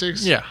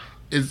autistics. Yeah,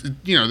 Is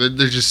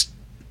they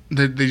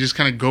just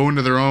kind of go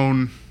into their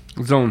own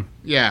Zone.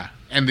 yeah,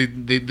 and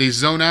they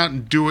zone out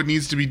and do what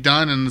needs to be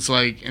done, and it's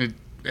like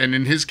and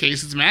in his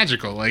case it's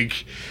magical.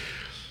 Like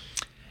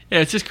yeah,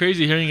 it's just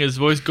crazy hearing his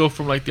voice go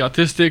from like the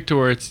autistic to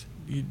where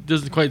he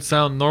doesn't quite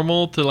sound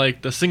normal to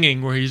like the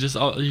singing where he just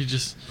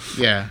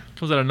yeah.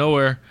 comes out of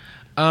nowhere.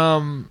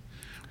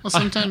 Well,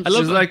 sometimes I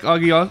love Just like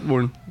Ozzy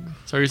Osbourne.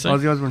 Sorry, you're saying?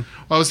 Ozzy Osbourne.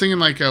 Well, I was thinking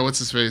like what's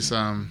his face?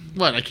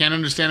 What, I can't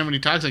understand him when he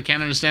talks. I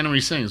can't understand him when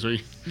he sings. What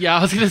Yeah,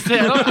 I was gonna say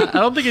I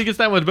don't think it gets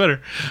that much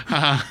better.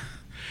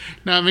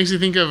 No, it makes me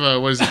think of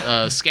what is it,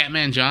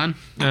 Scatman John,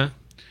 Yeah.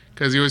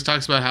 because he always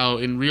talks about how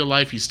in real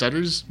life he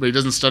stutters, but he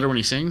doesn't stutter when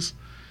he sings.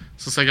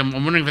 So it's like I'm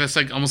wondering if that's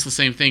like almost the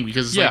same thing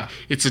because it's Yeah. like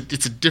it's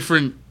a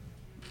different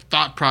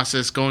thought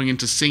process going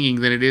into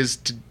singing than it is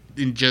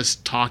in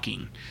just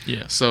talking.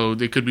 Yeah. So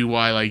it could be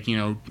why like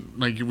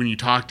like when you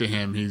talk to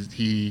him,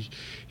 he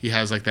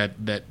has like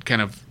that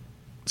kind of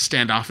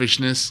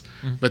standoffishness,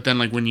 but then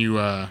like when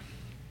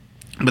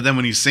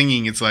when he's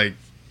singing, it's like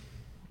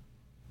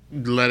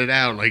let it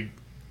out, like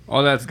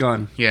All that's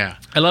gone. yeah.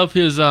 I love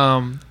his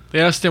they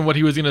asked him what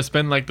he was gonna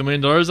spend like the $1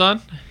 million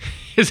on.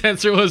 His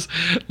answer was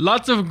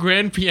lots of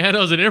grand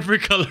pianos in every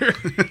color.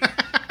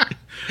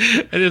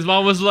 And his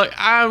mom was like,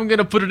 I'm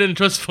gonna put it in a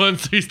trust fund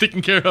so he's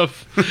taken care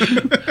of.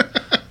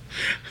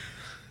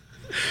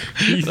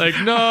 He's like,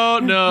 no.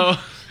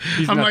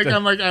 I'm like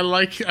I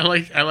like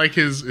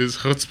his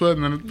chutzpah,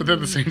 and then but then at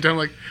the same time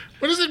like,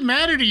 what does it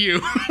matter to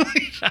you?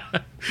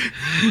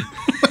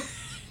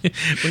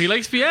 Well, he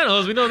likes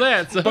pianos, we know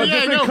that. So But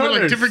yeah, I know, but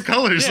like different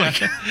colors. Yeah.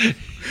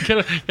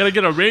 Like gotta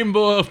get a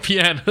rainbow of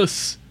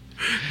pianos.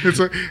 it's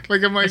like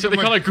I'm like, So they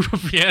call it a group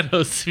of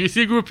pianos. If you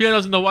see a group of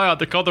pianos in the wild,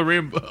 they're called the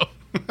rainbow.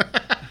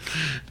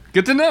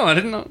 Good to know. I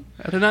did not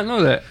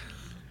know that.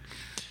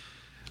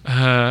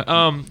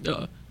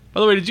 By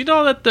the way, did you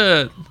know that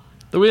the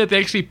way that they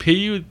actually pay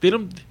you, you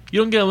don't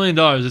get $1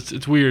 million.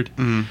 It's weird.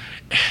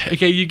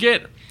 Okay, you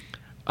get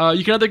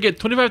you can either get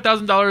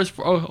 $25,000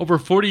 for over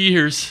 40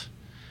 years,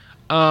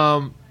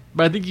 but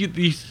I think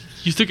you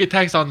still get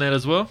taxed on that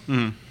as well.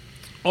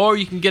 Or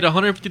you can get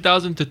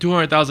 $150,000 to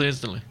 $200,000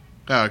 instantly.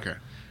 oh, okay.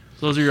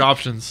 So those are your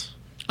options.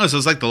 Oh, so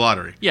it's like the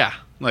lottery. Yeah.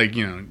 Like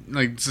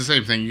like it's the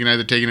same thing. You can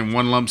either take it in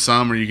one lump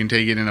sum, or you can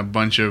take it in a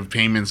bunch of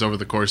payments over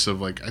the course of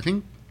like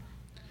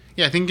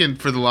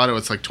for the lotto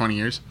it's like 20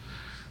 years.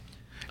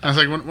 And I was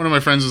like, one of my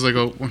friends was like,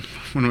 one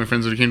of my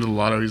friends when it came to the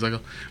lotto, he's like, oh,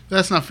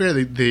 that's not fair.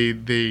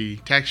 They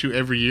tax you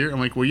every year. I'm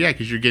like, well, yeah,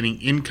 because you're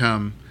getting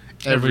income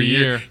every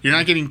year. You're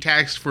not getting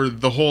taxed for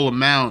the whole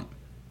amount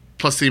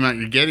plus the amount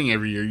you're getting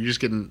every year. You're just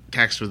getting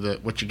taxed for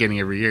what you're getting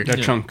every year.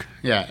 That chunk.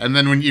 Yeah, and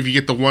then if you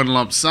get the one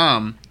lump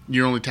sum,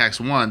 you're only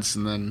taxed once,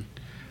 and then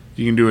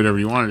you can do whatever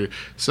you want to do.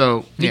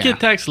 So You get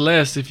taxed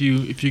less if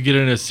you get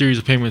in a series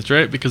of payments,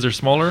 right? Because they're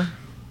smaller.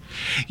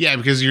 yeah,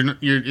 because you're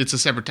it's a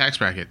separate tax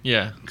bracket.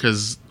 Yeah.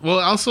 Because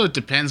also it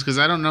depends because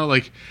I don't know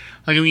like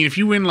I mean if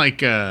you win like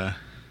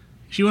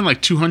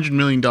 $200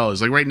 million,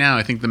 like right now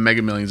I think the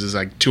Mega Millions is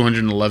like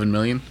 211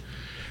 million.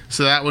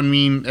 So that would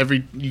mean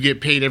you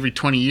get paid every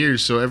 20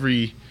 years. So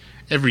every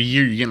year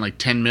you're getting like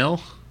 10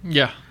 mil.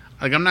 Yeah.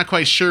 Like I'm not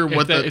quite sure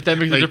if that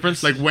makes a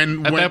difference. Like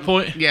when that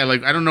point. Yeah,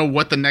 like I don't know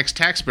what the next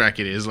tax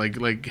bracket is.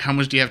 Like how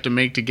much do you have to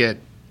make to get?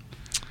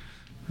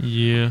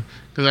 Yeah.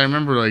 Because I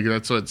remember like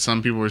that's what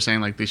some people were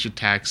saying. Like they should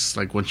tax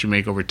like once you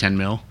make over 10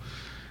 mil,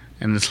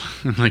 and it's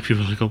and like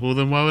people are like, oh well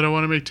then why would I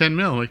want to make 10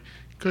 mil? Like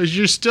Because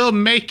you're still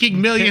making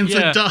millions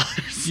of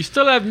dollars. You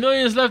still have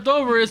millions left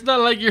over. It's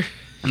not like you're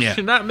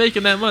not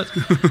making that much.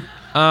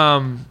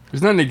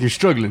 It's not like you're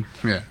struggling.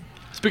 Yeah.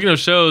 Speaking of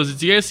shows,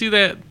 did you guys see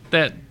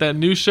that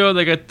new show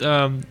that got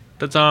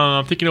that's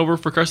taking over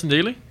for Carson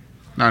Daly?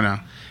 No.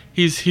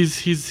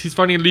 He's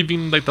finally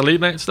leaving like the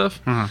late night stuff,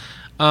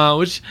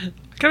 which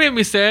kind of made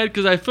me sad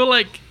because I feel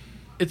like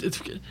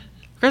it's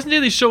Carson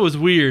Daly's show was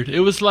weird. It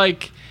was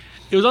like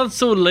it was on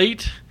so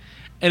late,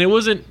 and it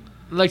wasn't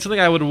like something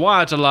I would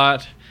watch a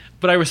lot.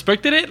 But I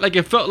respected it. Like,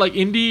 it felt like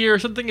indie or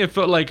something. It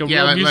felt like a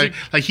real music.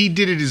 Like he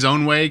did it his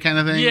own way kind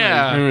of thing.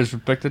 Yeah. It was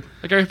respected.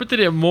 Like, I respected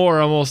it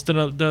more almost than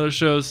other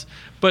shows.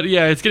 But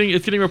yeah, it's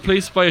getting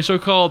replaced by a show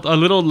called A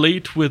Little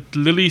Late with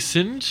Lily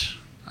Singe.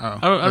 Oh.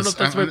 I don't know if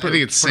that's right. I think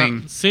it's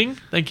Sing. Sing?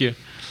 Thank you.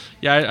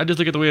 Yeah, I just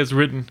look at the way it's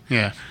written.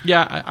 Yeah.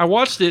 Yeah, I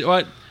watched it.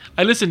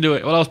 I listened to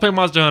it while I was playing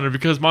Monster Hunter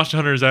because Monster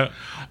Hunter is out.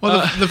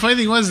 Well, the funny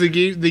thing was they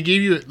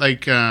gave you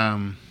like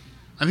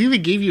I think they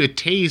gave you a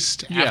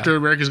taste after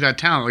America's Got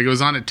Talent. Like, it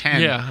was on at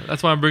 10. Yeah,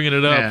 that's why I'm bringing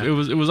it up. Yeah.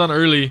 It was on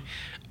early.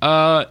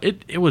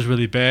 It was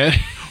really bad.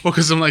 Well,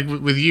 because I'm like,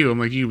 with you, I'm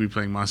like, you be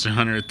playing Monster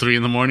Hunter at 3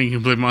 in the morning. You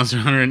can play Monster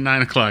Hunter at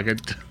 9 o'clock.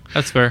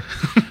 That's fair.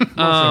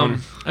 I mean,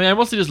 I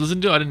mostly just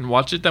listened to it. I didn't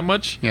watch it that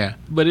much. Yeah.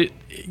 But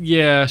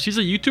she's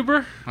a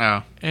YouTuber.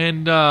 Wow.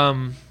 And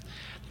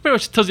pretty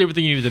much tells you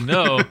everything you need to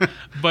know.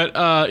 But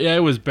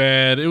it was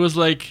bad. It was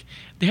like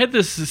they had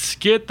this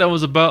skit that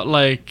was about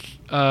like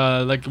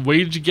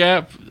wage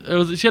gap.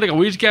 She had like a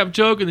wage gap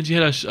joke, and then she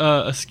had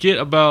a skit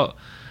about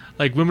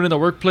like women in the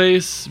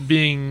workplace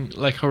being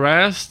like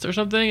harassed or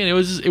something, and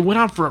it went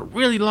on for a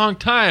really long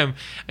time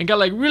and got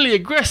like really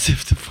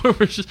aggressive to the point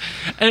where it's just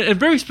and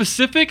very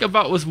specific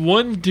about was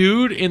one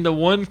dude in the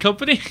one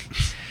company.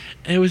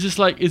 And it was just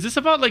like, is this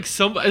about like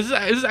is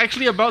this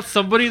actually about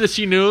somebody that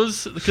she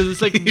knows? Because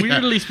it's like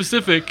weirdly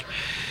specific.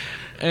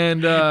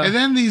 And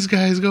then these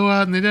guys go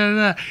out and they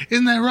da.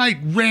 Isn't that right,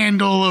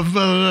 Randall of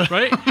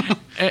right?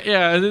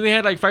 And then they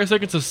had like 5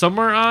 seconds of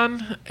Summer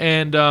on,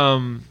 and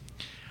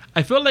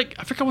I felt like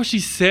I forgot what she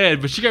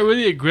said, but she got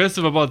really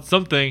aggressive about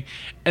something,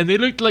 and they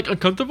looked like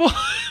uncomfortable.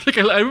 Like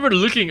I remember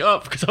looking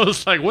up because I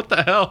was like, "What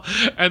the hell?"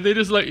 And they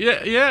just like,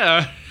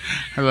 "Yeah."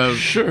 I love.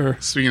 Sure.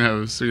 Speaking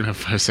of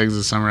 5 seconds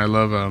of Summer, I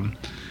love.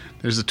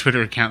 There's a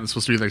Twitter account that's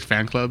supposed to be like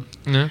fan club,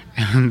 and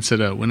it said,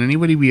 "Would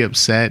anybody be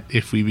upset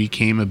if we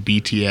became a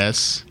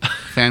BTS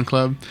fan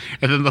club?"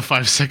 And then the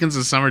 5 seconds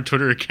of Summer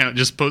Twitter account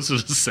just posted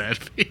a sad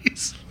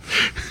face.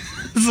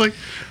 It's like,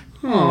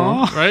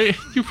 "Aw, right?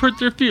 You hurt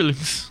their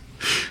feelings."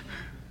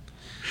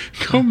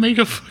 Go make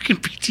a fucking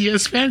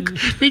BTS fan.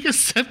 Make a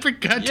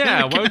separate goddamn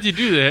account. Why would you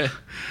do that?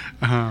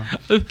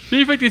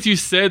 The fact that you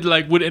said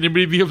like, would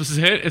anybody be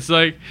upset? It's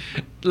like,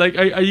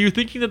 are you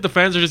thinking that the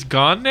fans are just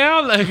gone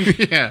now?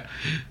 Like, yeah.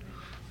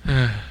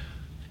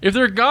 If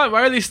they're gone,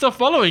 why are they still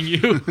following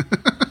you?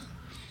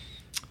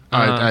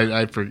 Well,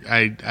 that's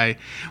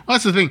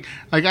the thing.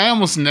 Like, I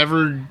almost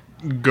never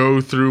go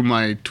through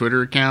my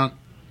Twitter account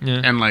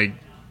and like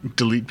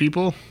delete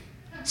people.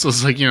 So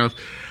it's like,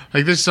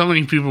 like there's so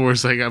many people where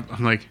it's like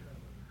I'm like,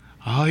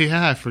 oh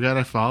yeah, I forgot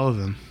I follow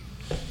them.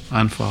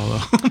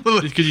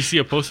 Unfollow. Because you see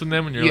a post from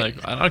them and you're like,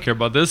 I don't care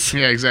about this.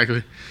 Yeah,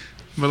 exactly.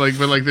 But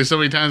there's so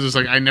many times it's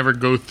like I never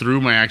go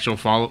through my actual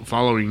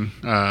following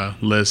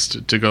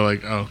list to go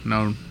like, oh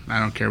no, I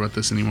don't care about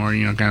this anymore,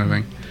 kind of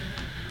thing.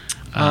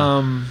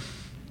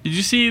 Did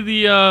you see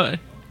the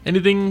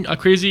anything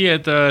crazy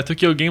at the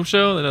Tokyo Game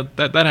Show?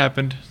 That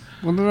happened.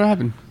 When did that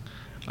happen?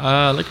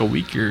 Like a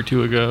week or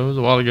two ago. It was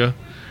a while ago.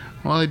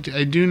 Well, I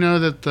do know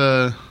that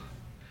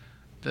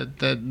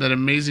that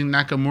amazing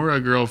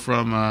Nakamura girl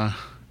from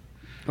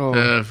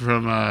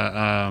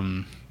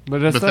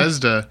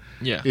Bethesda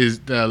is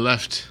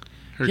left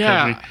her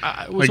company.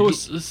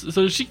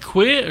 So did she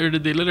quit, or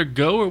did they let her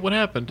go, or what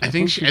happened? I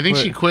think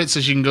she quit so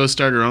she can go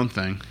start her own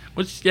thing.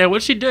 What's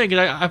she doing? 'Cause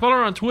I follow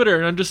her on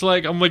Twitter, and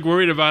I'm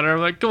worried about her.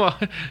 I'm like, come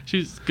on,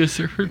 because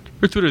her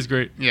Twitter's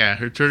great. Yeah,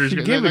 her Twitter's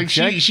great.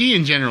 She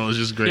in general is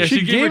just great. Yeah,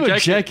 she gave a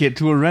jacket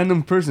to a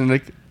random person.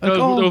 It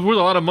was worth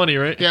a lot of money,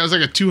 right? Yeah, it was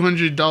like a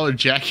 $200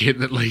 jacket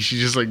that she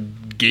just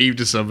gave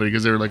to somebody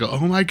because they were like,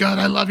 oh my god,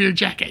 I love your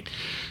jacket.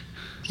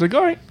 It's like,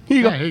 all right,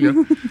 here you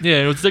go.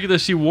 Yeah, it was the jacket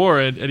that she wore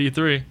at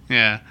E3.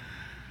 Yeah.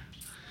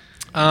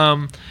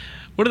 One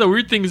of the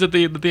weird things that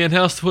they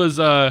announced was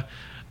Final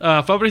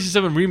Fantasy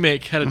VII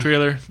Remake had a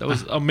trailer that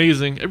was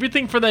amazing.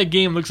 Everything for that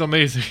game looks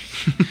amazing.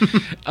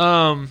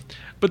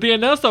 But they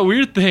announced a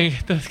weird thing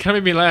that kind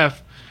of made me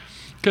laugh.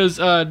 Because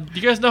do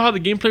you guys know how the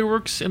gameplay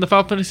works in the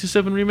Final Fantasy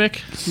VII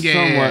Remake?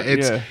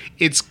 Yeah,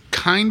 it's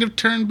kind of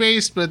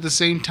turn-based, but at the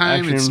same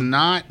time, it's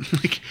not.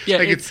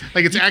 It's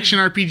action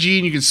RPG,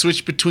 and you can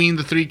switch between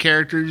the 3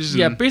 characters.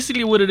 Yeah,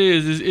 basically what it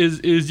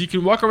is you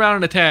can walk around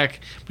and attack,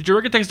 but your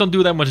attacks don't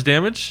do that much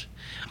damage.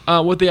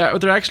 What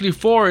they're actually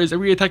for is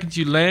every attack that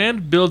you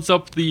land builds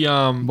up the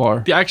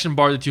the action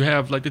bar that you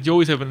have, that you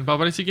always have in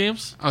Final Fantasy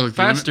games. Oh,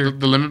 faster.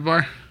 The limit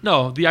bar?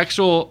 No, the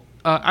actual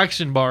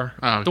action bar.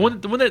 Oh, okay. The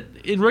one that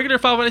in regular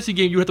Final Fantasy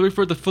game you have to wait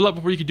for it to fill up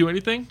before you can do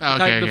anything. Oh,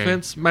 attack, okay.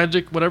 defense,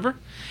 magic, whatever.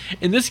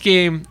 In this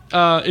game,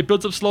 it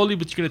builds up slowly,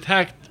 but you can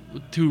attack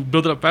to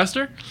build it up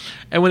faster.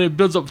 And when it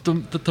builds up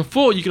to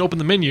full, you can open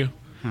the menu,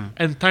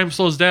 and time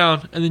slows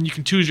down, and then you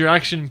can choose your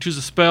action, choose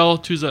a spell,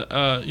 choose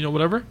a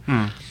whatever.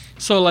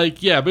 So like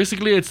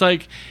basically it's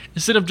like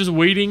instead of just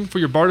waiting for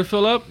your bar to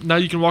fill up, now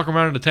you can walk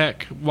around and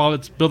attack while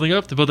it's building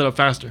up to build it up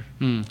faster.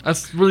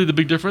 That's really the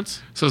big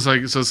difference. So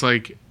it's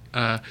like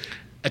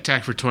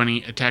attack for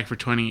 20, attack for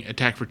 20,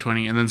 attack for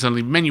 20, and then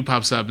suddenly menu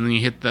pops up, and then you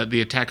hit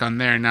the attack on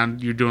there, and now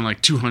you're doing like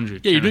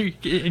 200. Yeah,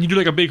 you do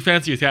like a big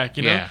fancy attack,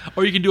 you know? Yeah.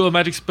 Or you can do a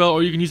magic spell,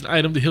 or you can use an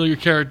item to heal your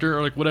character,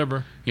 or like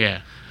whatever.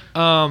 Yeah.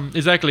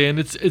 Exactly, and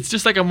it's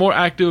just like a more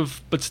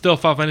active but still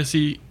Final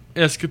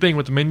Fantasy-esque thing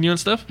with the menu and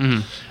stuff.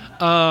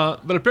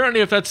 But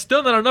apparently, if that's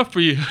still not enough for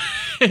you,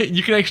 they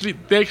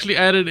actually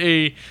added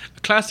a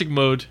classic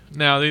mode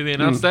now. They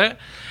announced that,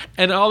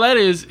 and all that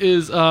is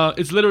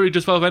it's literally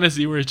just Final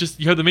Fantasy, where it's just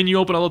you have the menu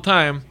open all the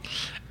time,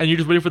 and you're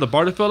just waiting for the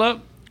bar to fill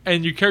up,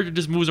 and your character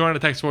just moves around and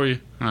attacks for you.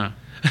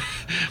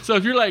 So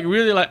if you're like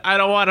really like I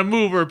don't want to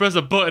move or press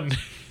a button,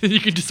 you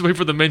can just wait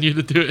for the menu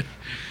to do it.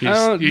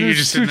 You're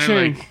just sitting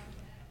there like,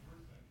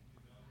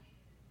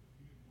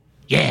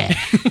 yeah,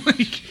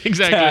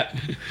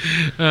 exactly.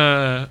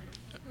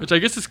 Which I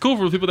guess is cool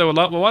for people that would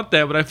want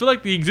that, but I feel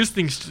like the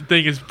existing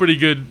thing is pretty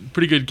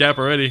good gap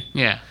already.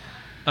 Yeah.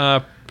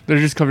 They're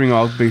just covering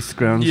all base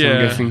ground, so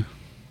I'm guessing.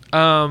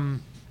 At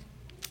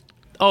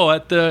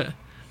the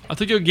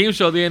Tokyo Game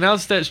Show, they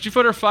announced that Street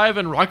Fighter V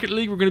and Rocket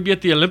League were going to be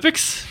at the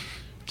Olympics.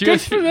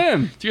 Good for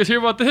them. Did you guys hear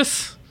about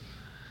this?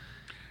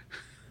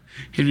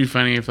 It'd be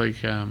funny if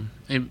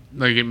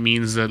it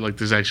means that like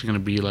there's actually going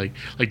to be like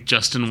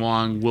Justin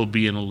Wong will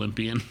be an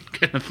Olympian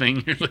kind of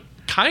thing.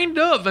 Kind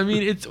of. I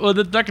mean, they're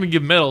not going to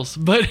give medals,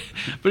 but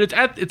it's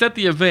at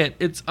the event.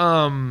 It's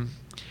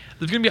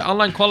there's going to be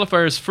online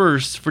qualifiers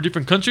first for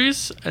different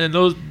countries, and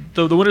the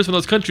winners from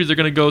those countries are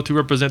going to go to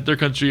represent their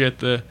country at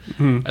the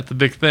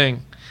big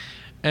thing,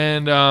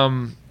 and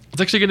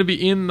it's actually going to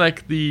be in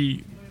like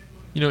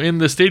in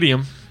the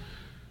stadium.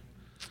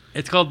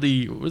 It's called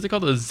the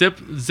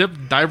Zip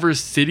Divers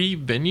City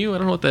venue. I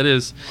don't know what that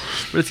is,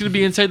 but it's going to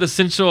be inside the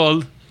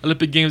Central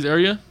Olympic Games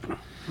area.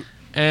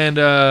 And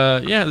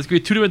there's going to be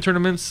 2 different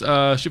tournaments,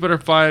 Street Fighter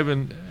 5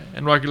 and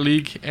Rocket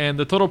League, and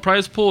the total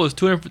prize pool is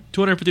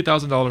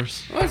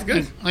 $250,000. Oh, that's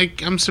good.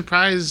 Like I'm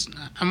surprised.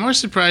 I'm more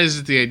surprised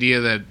at the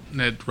idea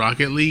that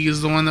Rocket League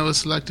is the one that was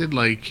selected.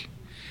 Like,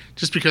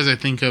 just because I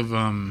think of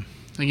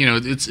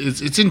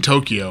it's in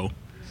Tokyo.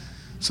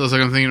 So it's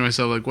like I'm thinking to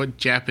myself, like, what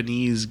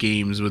Japanese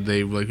games would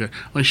they like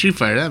Street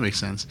Fighter? That makes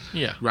sense.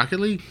 Yeah. Rocket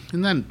League,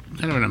 isn't that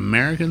kind of an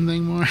American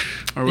thing more,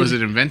 or was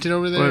it invented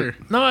over there?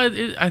 No,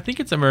 I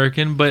think it's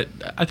American, but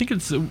I think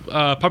it's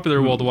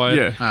popular worldwide.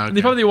 Yeah. Oh, okay.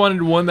 They probably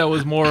wanted one that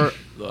was more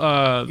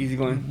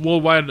easygoing,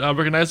 worldwide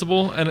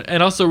recognizable,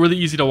 and also really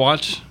easy to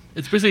watch.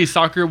 It's basically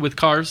soccer with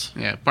cars.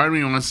 Yeah. Part of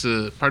me wants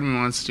to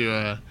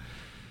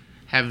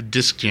have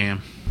Disc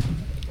Jam.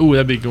 Ooh,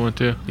 that'd be a good one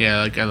too.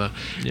 Yeah, like I love.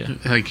 Yeah.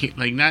 Like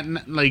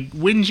not like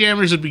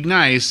Windjammers would be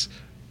nice,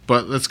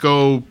 but let's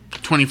go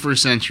 21st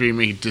century and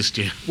make it Disc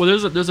Jam. Well,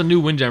 there's a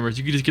new Windjammers.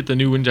 You could just get the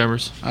new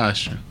Windjammers. Oh, that's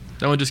true.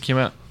 That one just came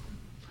out.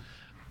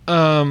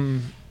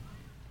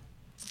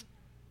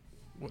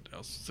 What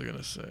else was I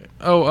gonna say?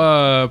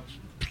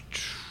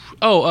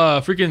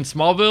 Freaking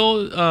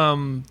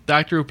Smallville. The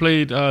actor who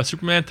played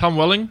Superman, Tom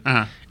Welling,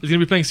 is gonna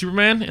be playing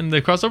Superman in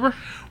the crossover.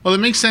 Well, it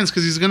makes sense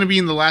because he's gonna be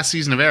in the last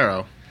season of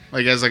Arrow.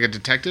 Like as like a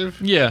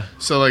detective. Yeah.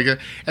 So like,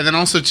 and then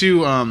also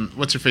too,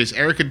 what's her face?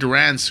 Erica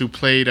Durance, who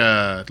played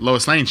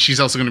Lois Lane. She's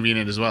also going to be in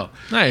it as well.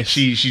 Nice.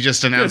 She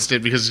just announced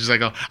it because she's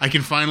like, oh, I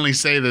can finally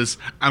say this.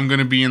 I'm going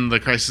to be in the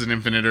Crisis on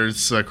Infinite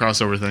Earths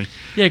crossover thing.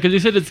 Yeah, because they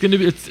said it's going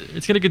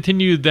to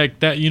continue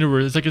that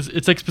universe.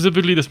 It's like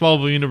specifically the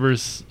Smallville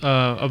universe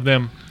of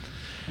them,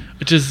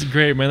 which is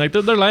great, man. Like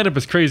their lineup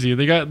is crazy.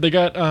 They got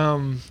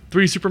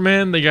 3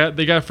 Superman. They got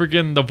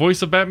freaking the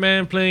voice of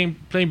Batman playing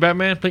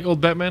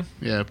old Batman.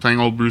 Yeah, playing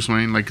old Bruce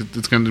Wayne. Like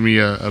it's going to be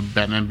a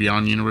Batman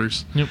Beyond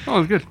universe. Yep.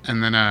 Oh, that's good.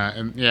 And then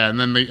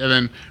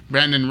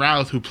Brandon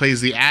Routh, who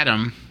plays the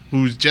Atom,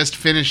 who's just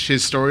finished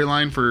his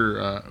storyline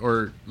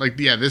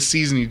this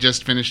season. He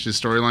just finished his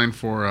storyline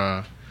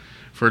for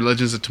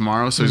Legends of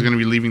Tomorrow. So he's going to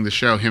be leaving the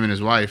show, him and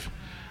his wife,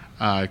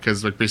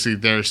 because like basically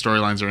their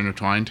storylines are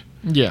intertwined.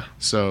 Yeah.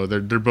 So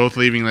they're both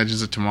leaving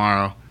Legends of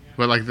Tomorrow,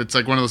 but like it's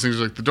like one of those things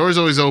where, like the door's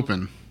always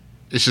open.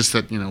 It's just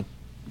that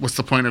what's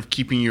the point of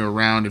keeping you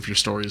around if your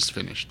story is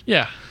finished?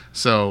 Yeah.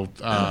 So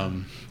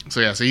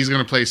so he's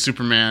gonna play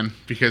Superman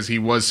because he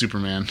was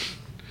Superman,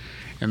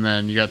 and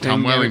then you got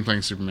Tom Welling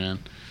playing Superman,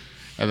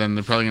 and then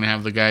they're probably gonna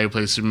have the guy who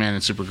plays Superman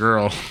and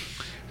Supergirl,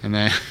 and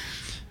then.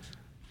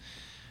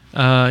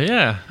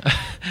 Yeah.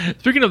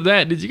 Speaking of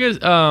that, did you guys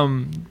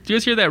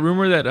hear that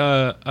rumor that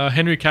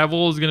Henry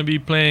Cavill is going to be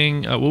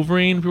playing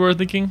Wolverine? People are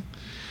thinking.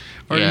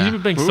 Or Yeah. he's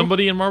been playing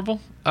somebody in Marvel.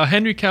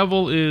 Henry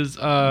Cavill is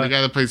the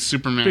guy that plays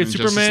Superman. played in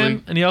Justice Superman,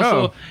 League.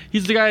 and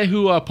he's the guy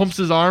who pumps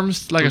his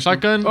arms like a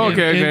shotgun.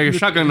 Okay.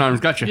 Shotgun arms.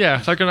 Gotcha.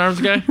 Yeah, shotgun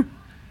arms guy.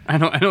 I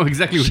know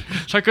exactly.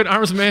 Shotgun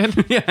arms man.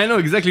 Yeah, I know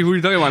exactly who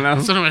you're talking about now.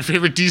 That's one of my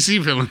favorite DC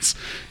villains.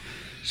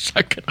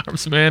 Shotgun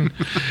arms man.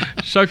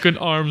 Shotgun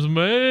arms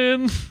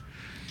man.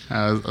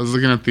 I was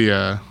looking at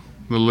the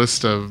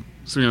list of.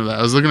 Speaking of that,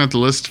 I was looking at the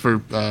list for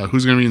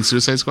who's going to be in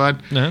Suicide Squad,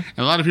 Uh-huh. and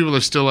a lot of people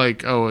are still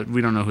like, "Oh, we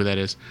don't know who that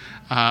is,"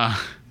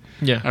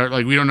 Yeah. or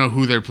like we don't know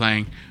who they're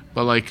playing.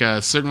 But like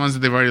certain ones that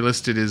they've already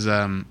listed is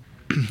I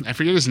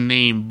forget his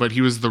name, but he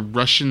was the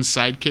Russian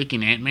sidekick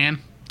in Ant-Man.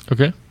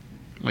 Okay.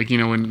 Like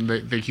when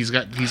he's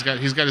got his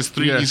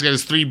three Yeah. he's got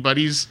his three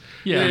buddies.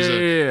 Yeah. There's, Yeah.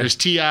 there's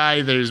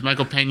T.I., there's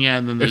Michael Pena,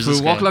 and then there's If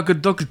this we walk guy. like a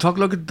duck, talk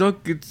like a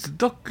duck, it's a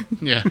duck.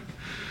 Yeah.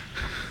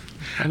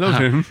 I love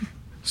him.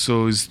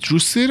 So is Drew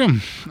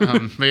Serum.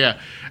 But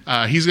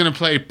yeah, he's gonna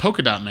play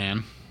Polka Dot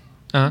Man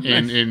Uh-huh.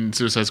 in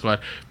Suicide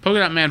Squad. Polka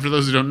Dot Man, for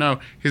those who don't know,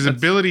 his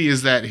ability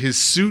is that his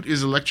suit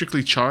is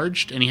electrically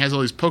charged, and he has all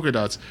these polka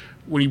dots.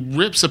 When he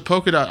rips a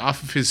polka dot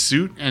off of his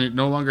suit, and it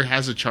no longer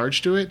has a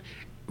charge to it,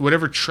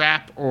 whatever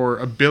trap or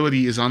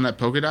ability is on that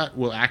polka dot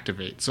will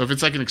activate. So if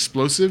it's like an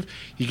explosive,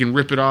 he can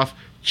rip it off,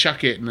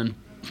 chuck it, and then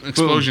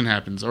explosion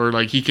happens. Or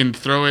like he can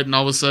throw it and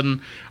all of a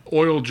sudden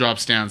oil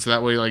drops down, so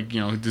that way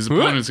his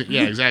opponents.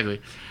 Yeah,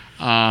 exactly.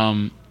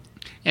 And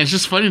it's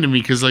just funny to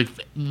me because like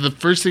the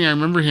first thing I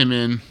remember him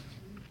in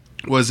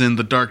was in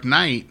The Dark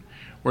Knight,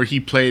 where he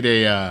played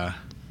one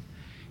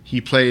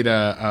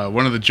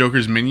of the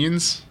Joker's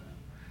minions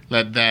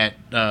that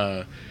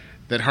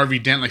Harvey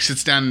Dent like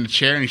sits down in a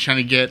chair and he's trying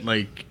to get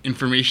like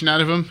information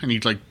out of him, and he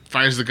like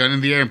fires the gun in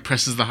the air and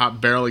presses the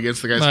hot barrel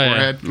against the guy's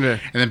forehead. Yeah.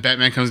 And then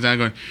Batman comes down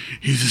going,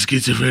 "He's a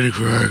schizophrenic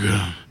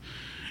Arkham.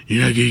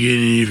 You're not gonna get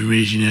any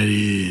information out of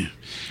him."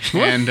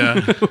 And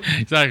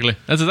Exactly.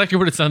 That's exactly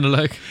what it sounded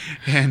like.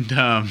 and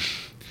then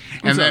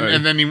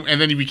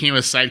he became a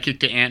sidekick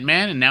to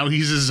Ant-Man, and now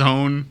he's his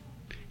own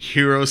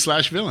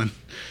hero/villain.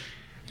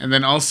 And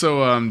then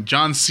also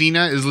John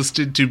Cena is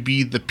listed to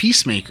be the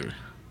Peacemaker.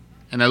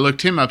 And I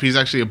looked him up. He's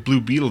actually a Blue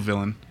Beetle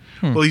villain.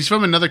 Well, he's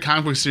from another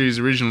comic book series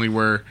originally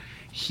where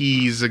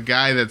he's a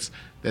guy that's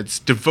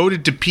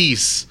devoted to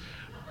peace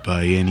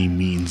by any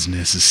means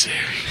necessary.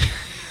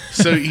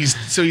 So he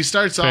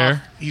starts Fair. off.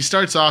 He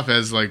starts off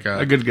as like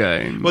A good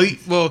guy.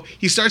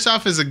 he starts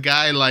off as a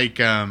guy like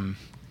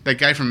that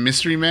guy from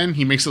Mystery Men.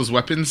 He makes those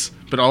weapons,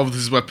 but all of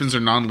his weapons are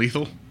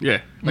non-lethal.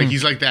 Yeah. Like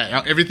he's like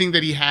that. Everything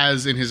that he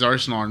has in his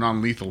arsenal are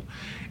non-lethal.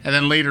 And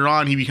then later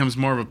on, he becomes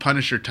more of a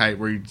Punisher type,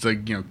 where he's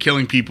like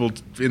killing people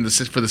for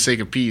the sake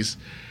of peace.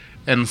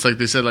 And it's like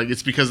they said, like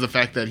it's because of the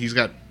fact that he's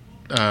got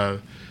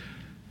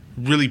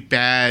really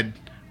bad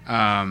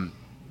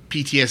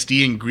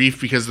PTSD and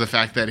grief because of the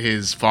fact that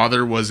his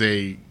father was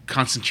a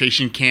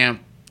concentration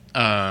camp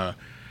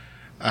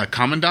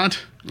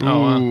commandant.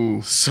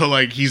 Ooh. So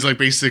like he's like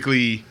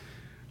basically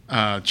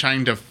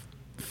trying to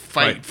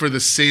fight for the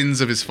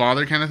sins of his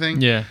father, kind of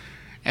thing. Yeah.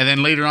 And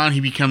then later on, he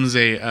becomes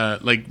a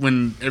like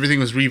when everything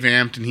was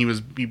revamped and he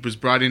was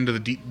brought into the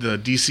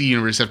DC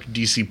universe after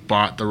DC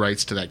bought the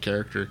rights to that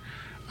character.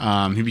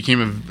 He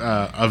became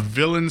a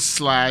villain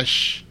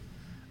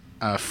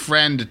 /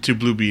 friend to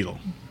Blue Beetle.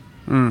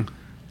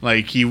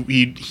 Like he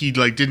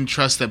like didn't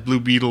trust that Blue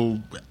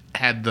Beetle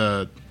had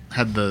the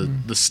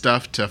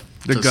stuff the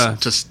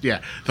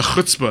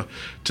chutzpah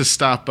to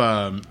stop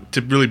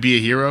to really be a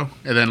hero,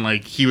 and then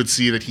like he would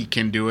see that he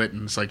can do it,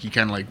 and it's like he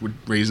kind of like would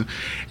raise him,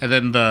 and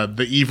then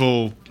the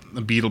evil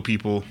Beetle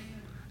people,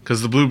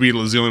 because the Blue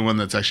Beetle is the only one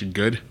that's actually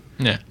good,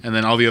 Yeah. and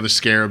then all the other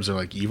scarabs are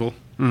like evil,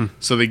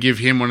 so they give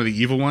him one of the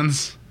evil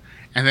ones,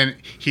 and then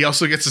he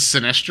also gets a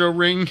Sinestro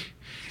ring,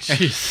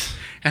 Jeez.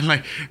 and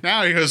like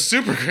now he goes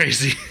super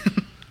crazy.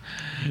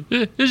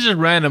 It's just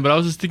random, but I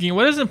was just thinking,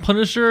 why doesn't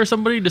Punisher or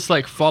somebody just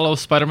like follow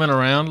Spider-Man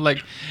around?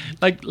 Like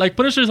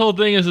Punisher's whole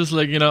thing is just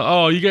like,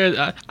 oh, you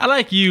guys, I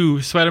like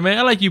you, Spider-Man,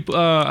 I like you,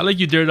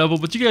 Daredevil,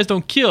 but you guys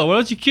don't kill. Why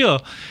don't you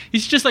kill?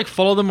 He's just like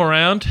follow them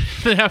around.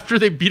 Then after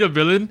they beat a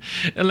villain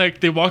and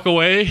like they walk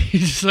away,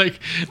 he's just like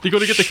they go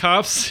to get the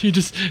cops. He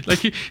just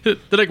like they're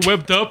like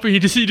webbed up, and you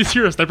just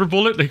hear a sniper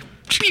bullet like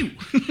pew.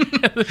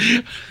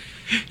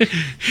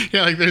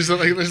 Yeah, like there's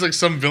like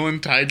some villain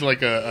tied to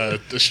like a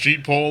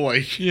street pole,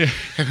 like Yeah.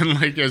 and then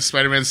like as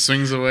Spider-Man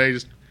swings away,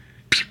 just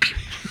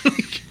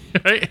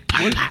Right?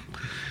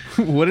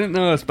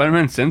 Wouldn't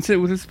Spider-Man sense it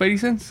with his Spidey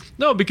sense?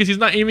 No, because he's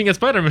not aiming at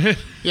Spider-Man.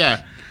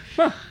 yeah,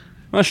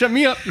 Well, shut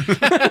me up.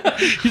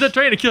 He's not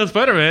trying to kill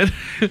Spider-Man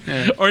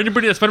or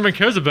anybody that Spider-Man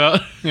cares about.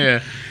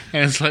 yeah,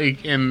 and it's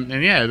like and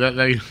yeah, that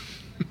like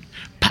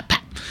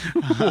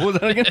What was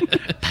that again?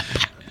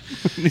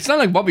 You sound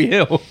like Bobby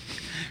Hill.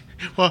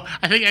 well,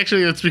 I think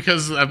actually that's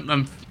because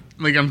I'm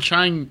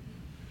trying.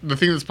 The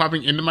thing that's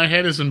popping into my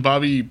head is when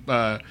Bobby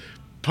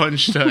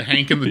punched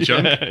Hank in the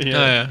junk.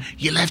 Yeah.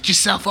 You left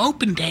yourself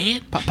open,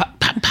 Dad. Pop, pop,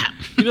 pop, pop.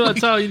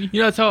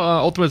 That's how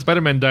Ultimate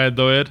Spider-Man died,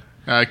 though, Ed.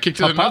 Kick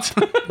to the nuts.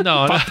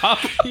 No,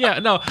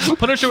 no.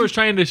 Punisher was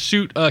trying to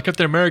shoot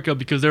Captain America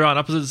because they're on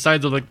opposite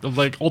sides of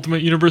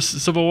Ultimate Universe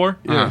Civil War.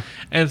 Yeah.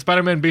 And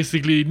Spider-Man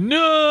basically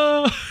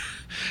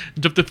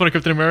jumped in front of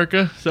Captain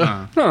America.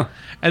 So,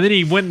 and then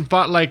he went and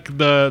fought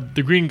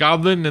the Green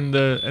Goblin and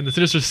the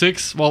Sinister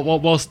Six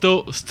while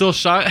still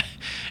shot,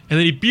 and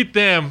then he beat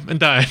them and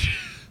died.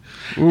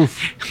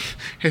 Oof.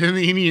 And then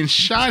the Indians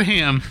shot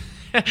him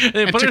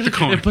and took the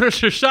corn. And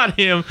Punisher shot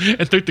him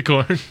and took the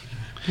corn.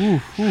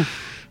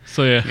 Oof.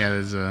 So yeah.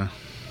 Yeah,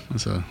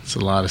 it's a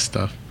lot of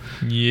stuff.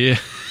 Yeah.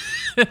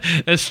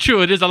 That's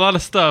true. It is a lot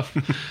of stuff.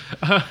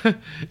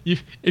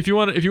 If you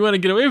want to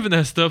get away from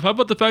that stuff, how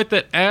about the fact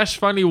that Ash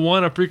finally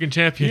won a freaking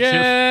championship?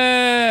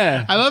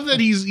 Yeah. I love that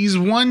he's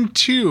won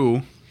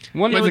 2.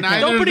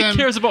 Nobody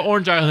cares about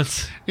Orange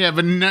Islands. Yeah,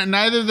 but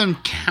neither of them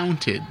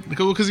counted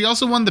because he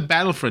also won the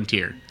Battle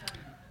Frontier.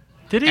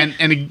 Did he? And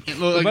at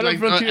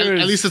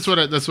least that's what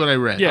I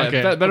read. Yeah,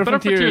 Okay. Battle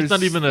Frontier is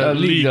not even a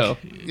league. though.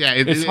 Yeah,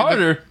 It's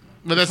harder.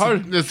 But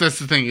that's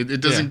the thing.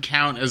 It doesn't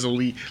count as a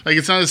league. Like,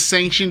 it's not a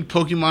sanctioned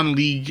Pokemon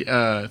League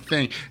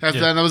thing.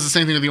 That was the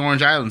same thing with the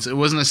Orange Islands. It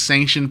wasn't a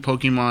sanctioned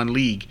Pokemon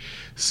League,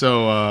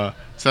 so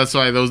that's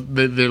why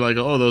they're like,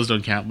 oh, those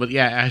don't count. But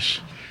yeah,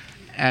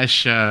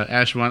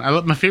 Ash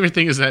won. My favorite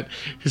thing is that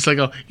it's like,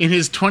 in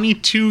his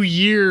 22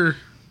 year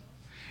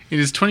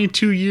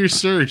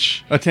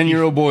search, A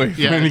 10-year-old boy.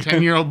 yeah, a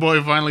 10-year-old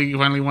boy finally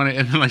won it.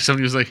 And then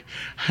somebody was like,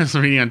 I was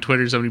reading on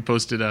Twitter, somebody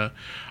posted a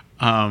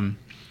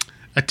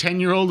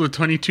 10-year-old with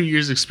 22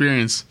 years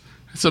experience.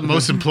 That's what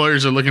most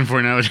employers are looking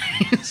for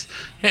nowadays.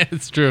 Yeah,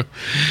 it's true.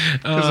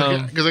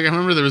 Because I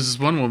remember there was this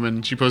one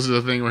woman, she posted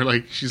a thing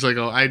where she's like,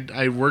 oh,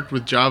 I worked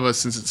with Java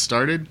since it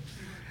started.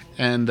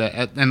 And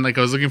I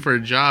was looking for a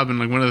job, and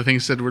one of the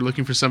things said we're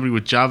looking for somebody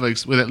with Java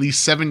with at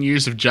least 7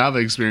 years of Java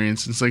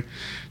experience. And it's like,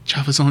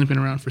 Java's only been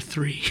around for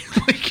 3.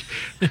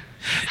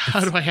 How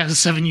do I have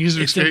 7 years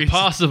of experience? It's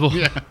impossible.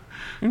 Yeah,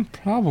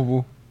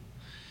 Improbable.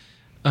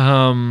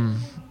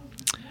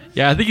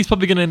 Yeah, I think he's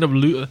probably gonna end up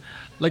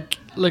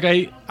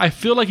I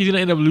feel like he's gonna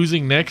end up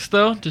losing next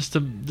though, just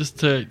to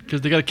because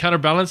they got to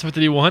counterbalance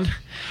after he won,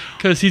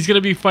 because he's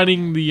gonna be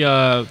fighting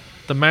the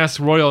Masked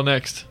Royal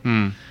next,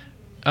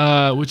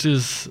 which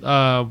is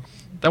that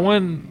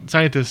one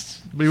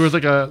scientist, but he was the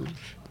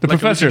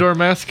professor. Luchador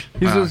mask.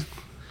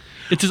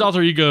 It's his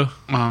alter ego.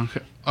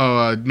 okay.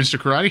 Mr.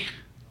 Karate.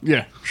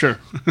 Yeah, sure.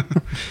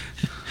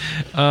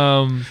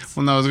 Well,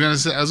 no, I was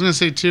gonna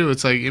say too.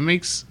 It's it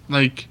makes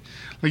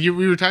we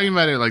were talking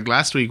about it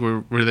last week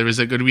where there was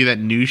going to be that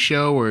new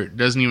show where it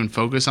doesn't even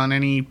focus on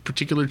any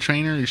particular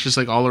trainer. It's just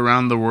all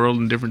around the world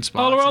in different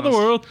spots. All around the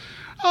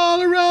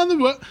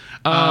world.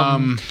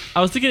 I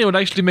was thinking it would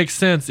actually make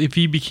sense if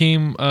he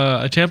became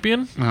a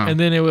champion, and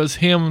then it was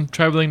him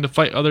traveling to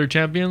fight other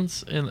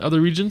champions in other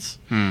regions.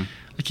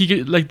 He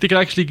could they could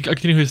actually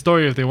continue his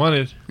story if they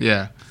wanted.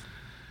 Yeah.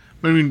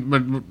 I mean,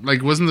 but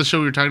wasn't the show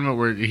we were talking about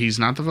where he's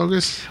not the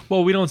focus?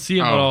 Well, we don't see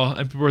him at all,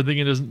 and people are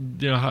thinking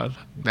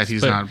that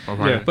he's not a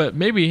part of it. But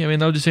maybe, I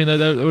was just saying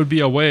that would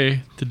be a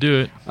way to do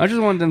it. I just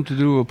want them to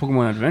do a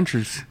Pokemon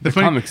Adventures. The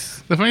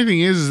comics. The funny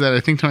thing is that I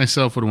think to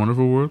myself, what a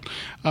wonderful world,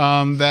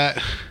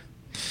 that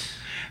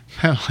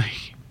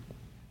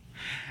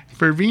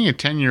for being a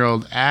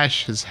 10-year-old,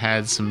 Ash has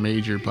had some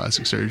major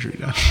plastic surgery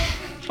done.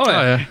 Oh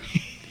yeah.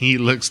 He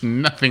looks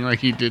nothing like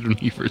he did when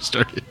he first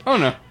started. Oh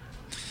no.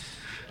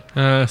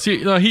 He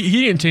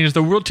didn't change.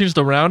 The world changed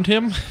around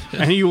him,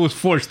 and he was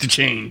forced to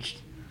change.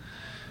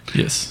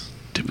 Yes.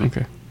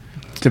 Okay.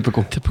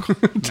 Typical. Typical.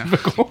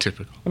 Can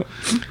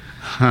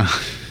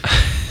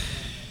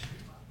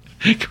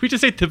we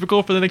just say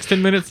typical for the next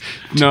 10 minutes?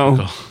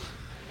 No.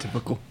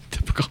 Typical.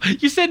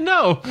 You said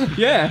no.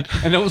 Yeah,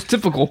 and that was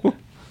typical.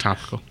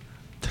 Topical.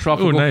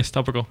 Oh, nice.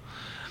 Topical.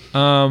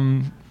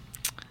 I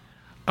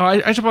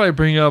should probably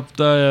bring up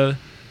the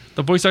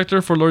voice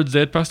actor for Lord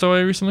Zed passed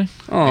away recently.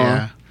 Oh.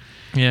 Yeah.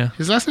 Yeah.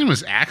 His last name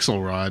was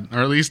Axelrod,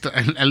 or at least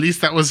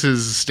that was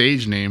his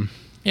stage name.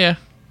 Yeah.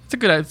 It's a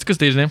good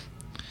stage name.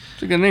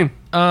 It's a good name.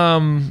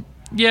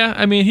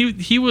 Yeah,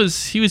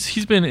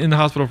 he's been in the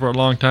hospital for a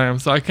long time,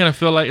 so I kind of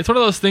feel like it's one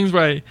of those things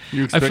where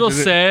I feel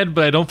sad,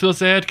 but I don't feel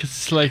sad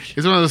because it's one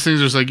of those things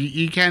where it's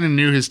you kind of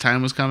knew his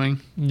time was coming.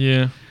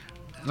 Yeah.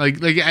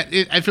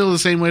 I feel the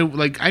same way.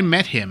 I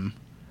met him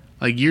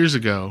years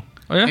ago.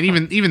 Oh, yeah?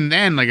 And even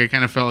then, I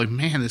kind of felt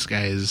man, this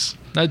guy is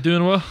not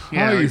doing well.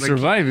 Yeah, how are you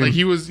surviving?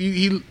 He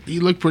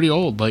looked pretty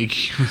old.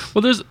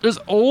 Well, there's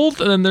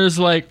old, and then there's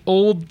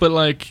old,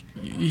 but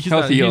he's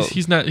healthy.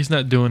 He's not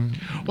doing.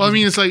 Well,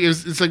 it's one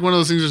of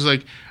those things. Where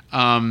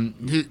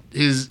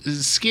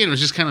his skin was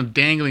just kind of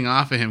dangling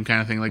off of him,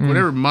 kind of thing.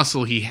 Whatever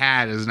muscle he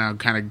had is now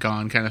kind of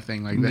gone, kind of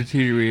thing. That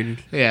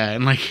deteriorated. Yeah,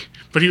 and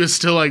but he was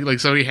still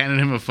somebody handed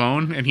him a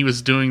phone, and he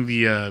was doing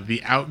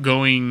the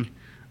outgoing.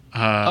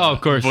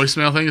 Of course.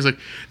 Voicemail thing. He's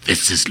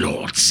this is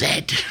Lord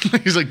Zed.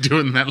 He's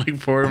doing that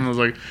for him. I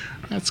was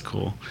that's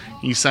cool.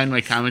 He signed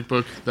my comic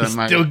book.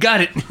 Still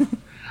got it.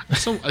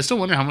 I still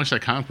wonder how much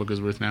that comic book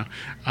is worth now.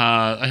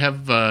 I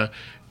have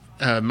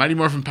Mighty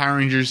Morphin Power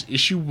Rangers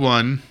issue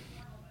 1,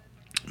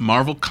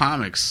 Marvel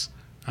Comics,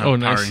 Oh,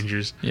 nice. Power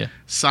Rangers. Yeah.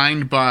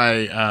 Signed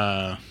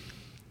by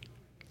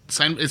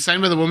it's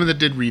signed by the woman that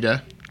did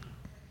Rita,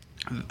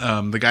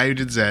 the guy who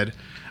did Zed.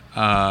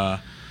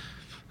 Are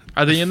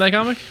they in that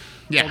comic?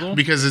 Yeah,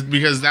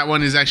 because that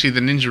one is actually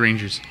the Ninja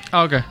Rangers.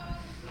 Oh, okay.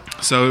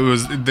 So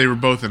they were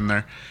both in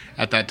there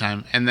at that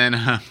time. And then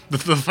the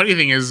funny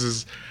thing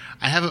is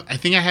I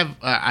think I have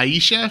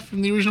Aisha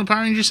from the original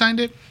Power Rangers signed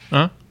it.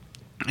 Huh?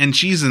 And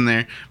she's in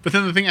there. But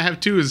then the thing I have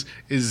too is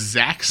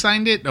Zach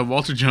signed it,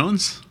 Walter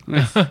Jones.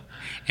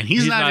 And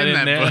he's not in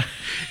that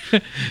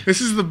book. This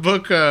is the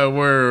book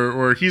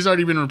where he's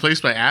already been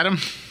replaced by Adam.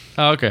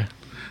 Oh, okay.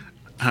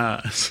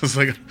 So it's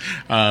like,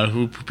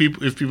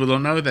 if people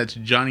don't know, that's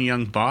Johnny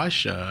Young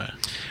Bosch,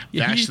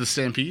 Bash the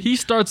Stampede. He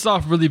starts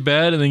off really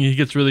bad and then he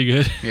gets really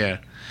good. Yeah.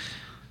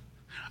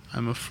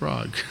 I'm a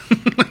frog.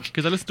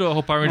 Because I listened to a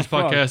whole Power Rangers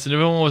podcast and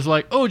everyone was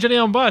like, oh, Johnny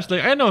Young Bosch.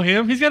 Like, I know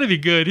him. He's got to be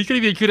good. He's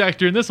going to be a good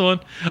actor in this one.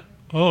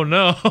 Oh,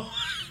 no.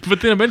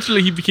 But then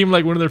eventually he became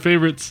like one of their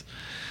favorites.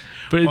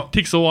 But it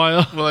takes a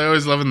while. Well, I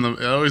always love in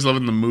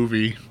the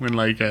movie when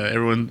like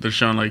they're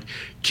showing like,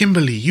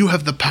 Kimberly, you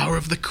have the power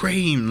of the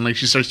crane. Like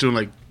she starts doing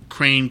like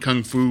crane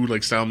kung fu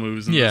like style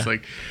moves, and it's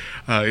like,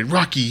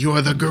 Rocky, you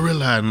are the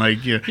gorilla, and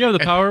like you have the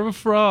power of a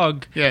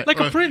frog. Yeah, like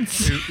a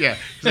prince. Yeah,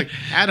 he's like,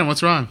 Adam,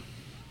 what's wrong?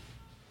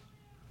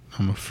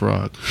 I'm a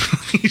frog.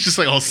 He's just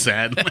like all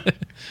sad.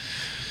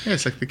 Yeah,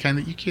 it's like the kind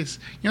that you kiss.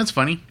 You know, it's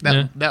funny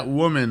that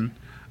woman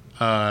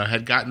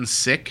had gotten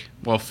sick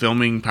while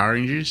filming Power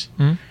Rangers.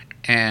 Mm-hmm.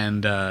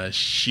 And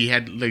she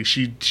had like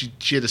she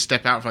had to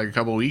step out for like a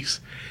couple of weeks,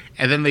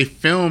 and then they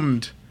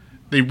refilmed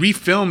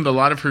a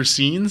lot of her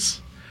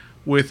scenes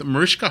with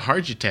Mariska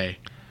Hargitay,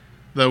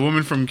 the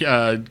woman from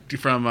Law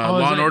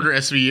and Order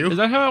SVU. Is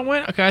that how it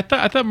went? Okay, I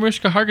thought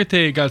Mariska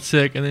Hargitay got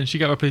sick and then she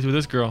got replaced with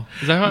this girl.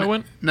 Is that how it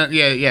went? No,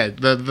 yeah.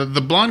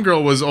 The blonde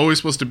girl was always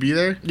supposed to be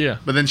there. Yeah,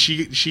 but then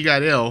she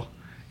got ill,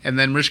 and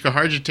then Mariska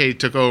Hargitay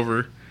took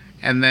over,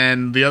 and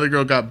then the other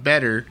girl got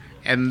better.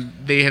 And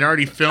they had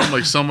already filmed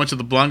like so much of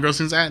the blonde girl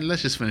scenes.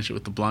 Let's just finish it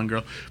with the blonde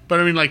girl. But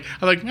I mean, like,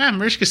 I'm like, man,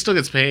 Mariska still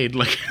gets paid.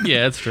 Like,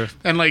 yeah, that's true.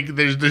 And like,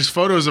 there's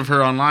photos of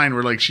her online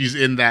where like she's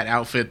in that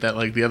outfit that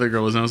like the other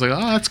girl was in. I was like, oh,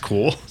 that's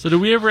cool. So do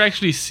we ever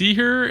actually see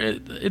her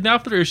in the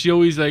outfit, or is she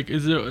always like?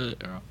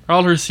 Are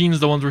all her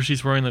scenes the ones where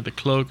she's wearing like the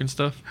cloak and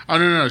stuff? Oh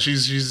no,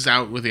 she's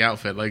out with the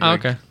outfit. Like,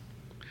 okay.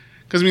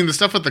 Because I mean, the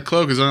stuff with the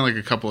cloak is only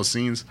like a couple of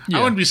scenes. Yeah.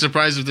 I wouldn't be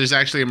surprised if there's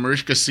actually a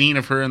Mariska scene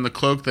of her in the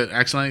cloak that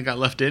accidentally got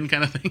left in,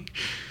 kind of thing.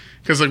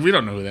 Because like we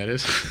don't know who that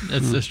is.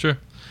 That's true.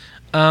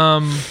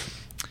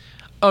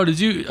 Did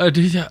you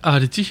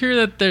hear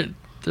that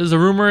there's a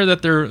rumor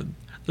that they're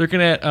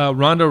looking at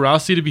Ronda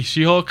Rousey to be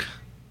She-Hulk?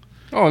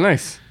 Oh,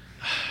 nice.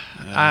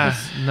 Nah.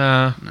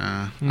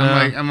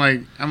 I'm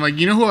like,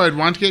 you know who I'd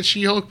want to get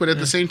She-Hulk, but at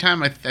the same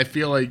time, I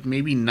feel like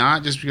maybe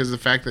not, just because of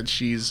the fact that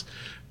she's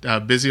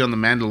busy on The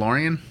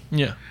Mandalorian.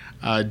 Yeah.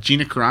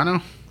 Gina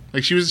Carano,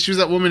 like she was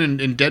that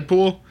woman in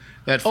Deadpool.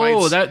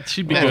 That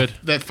she'd be good.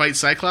 That fight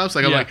Cyclops.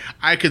 Like I'm like,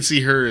 I could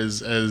see her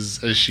as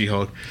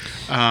She-Hulk.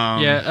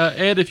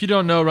 Ed, if you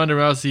don't know Ronda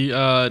Rousey,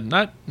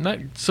 not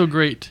so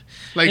great.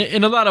 Like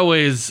in a lot of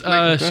ways,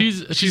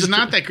 she's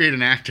not that great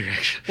an actor.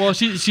 Actually. Well,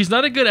 she's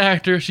not a good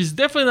actor. She's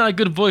definitely not a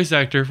good voice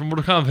actor from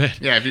Mortal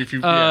Kombat. Yeah,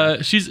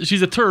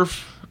 she's a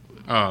TERF.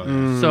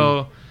 Oh,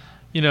 so.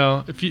 You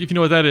know, if you know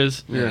what that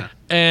is. Yeah.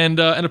 And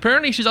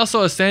apparently she's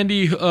also a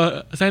Sandy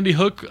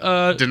Hook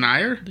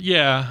denier.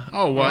 Yeah.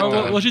 Oh, what?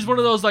 Well, she's one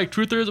of those like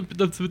truthers,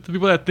 the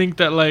people that think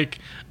that like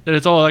that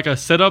it's all like a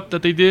setup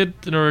that they did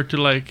in order to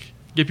like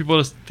get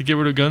people to get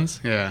rid of guns.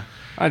 Yeah.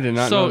 I did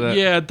not know that. So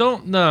yeah,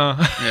 don't know.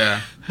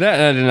 Yeah.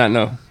 That I did not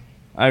know.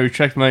 I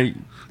retract my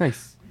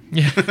nice.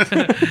 Yeah.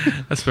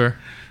 That's fair.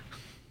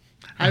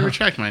 I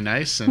retract my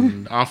nice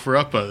and offer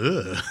up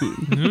a.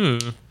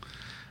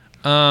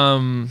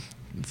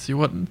 Let's see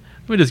what. Let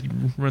me just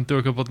run through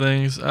a couple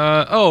things.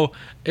 There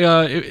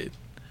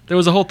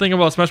was a whole thing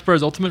about Smash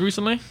Bros. Ultimate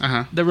recently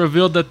that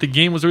revealed that the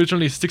game was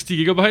originally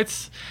 60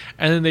 gigabytes,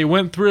 and then they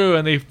went through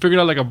and they figured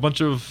out like a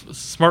bunch of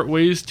smart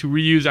ways to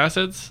reuse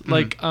assets. Mm-hmm.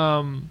 Like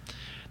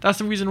that's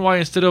the reason why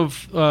instead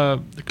of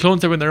the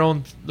clones having their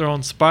own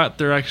spot,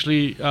 they're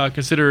actually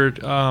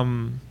considered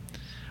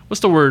what's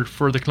the word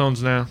for the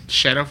clones now?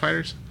 Shadow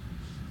fighters.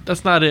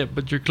 That's not it,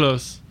 but you're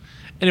close.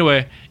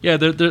 Anyway, yeah,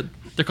 they're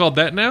called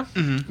that now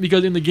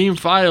because in the game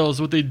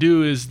files, what they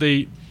do is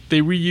they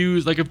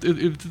reuse, like if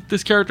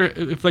this character,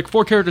 if like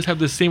 4 characters have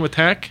the same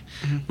attack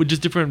with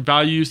just different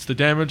values to the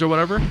damage or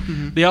whatever,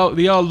 they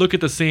all look at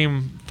the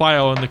same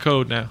file in the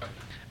code now,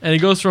 and it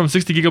goes from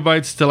 60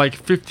 gigabytes to like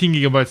 15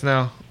 gigabytes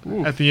now.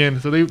 Ooh. At the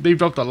end. So they've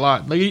dropped a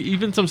lot. Like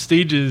even some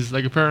stages,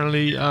 like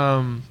apparently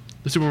the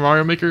Super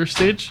Mario Maker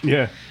stage.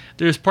 Yeah,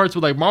 there's parts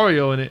with like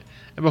Mario in it,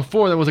 and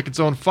before that was like its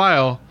own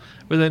file.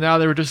 But then now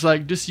they were just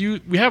like,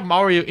 we have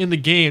Mario in the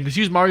game. Just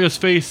use Mario's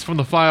face from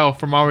the file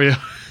for Mario.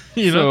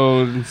 You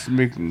know? So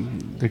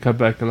they cut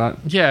back a lot.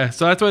 Yeah,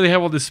 so that's why they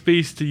have all this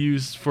space to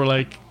use for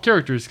like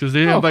characters, because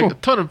they have like a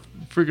ton of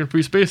freaking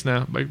free space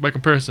now by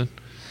comparison.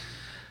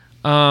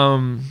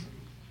 I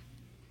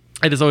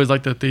just always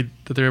like that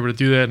they're able to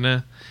do that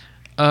now.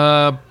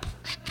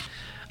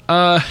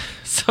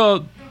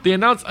 So they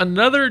announced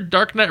another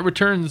Dark Knight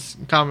Returns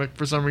comic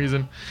for some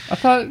reason. I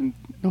thought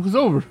it was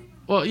over.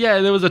 Well, yeah,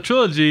 there was a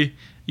trilogy.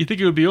 You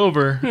think it would be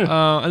over.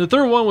 Yeah. And the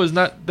third one was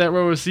not that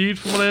well received,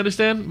 from what I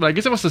understand. But I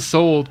guess it must have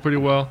sold pretty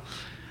well.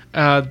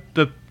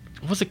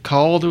 What's it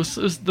called? It was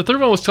the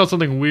third one was called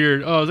something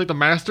weird. Oh, it was like the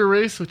Master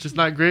Race, which is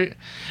not great.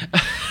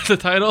 The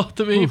title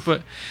to me, Oof.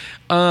 but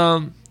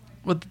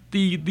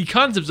the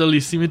concepts at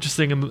least seem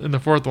interesting in the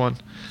fourth one.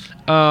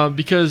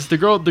 Because the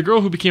girl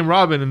who became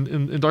Robin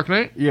in Dark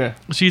Knight, Yeah.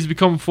 she's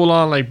become full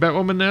on like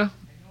Batwoman now.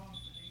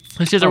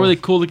 And she has a really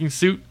cool looking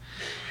suit.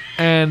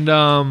 And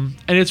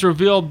it's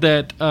revealed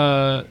that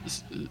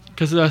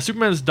because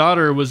Superman's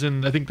daughter was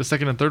in, I think, the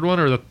second and third one,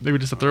 or maybe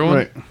just the third one.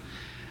 Right.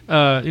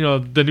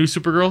 The new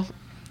Supergirl.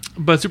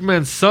 But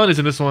Superman's son is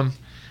in this one,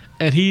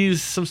 and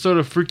he's some sort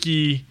of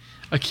freaky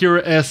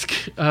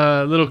Akira-esque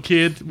little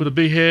kid with a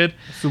big head.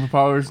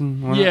 Superpowers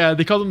and whatnot. Yeah,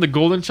 they call him the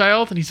Golden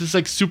Child, and he's just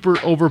like super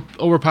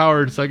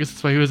overpowered. So I guess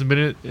that's why he hasn't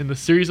been in the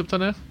series up to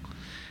now.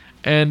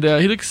 And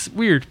he looks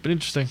weird but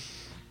interesting.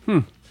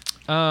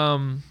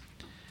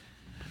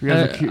 He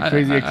has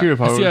crazy Akira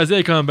powers. I see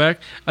Isaiah coming back.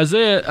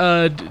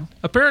 Isaiah,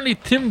 apparently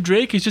Tim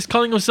Drake is just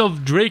calling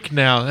himself Drake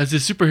now as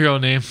his superhero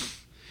name.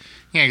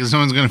 Yeah, because no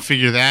one's going to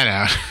figure that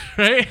out.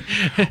 Right?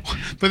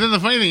 But then the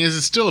funny thing is,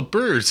 it's still a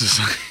bird. So it's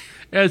like,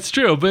 Yeah, it's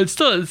true, but it's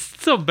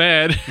still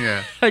bad.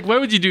 yeah. Like, why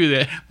would you do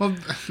that? Well,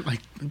 like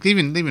they've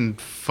been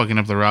fucking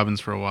up the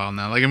Robins for a while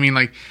now. Like, I mean,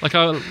 like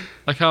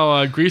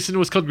how Grayson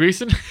was called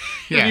Grayson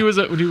when Yeah. he was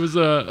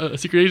a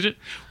secret agent.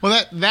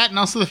 well, that and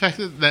also the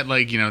fact that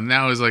like, you know,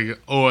 now is like,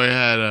 oh, I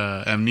had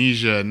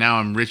amnesia, now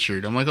I'm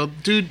Richard. I'm like, oh,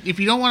 dude, if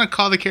you don't want to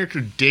call the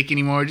character Dick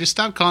anymore, just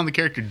stop calling the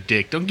character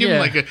Dick. Don't give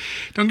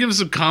him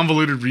some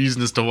convoluted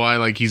reason as to why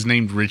like he's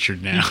named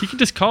Richard now. He can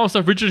just call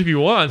himself Richard if he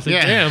wants. Like,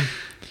 Yeah. damn.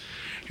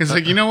 It's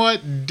like, you know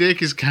what,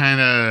 Dick is kind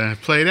of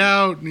played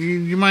out.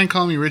 You mind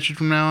calling me Richard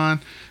from now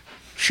on?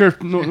 Sure,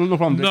 no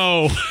problem. Dick.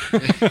 No,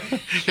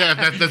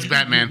 Yeah, that's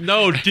Batman.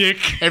 no, Dick.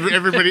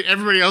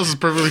 Everybody else is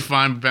perfectly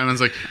fine, but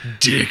Batman's like,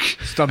 Dick,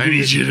 Stop I doing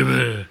need it. you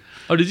to...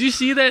 Oh, did you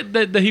see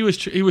that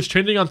he was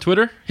trending on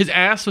Twitter? His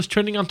ass was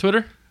trending on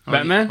Twitter.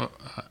 Batman?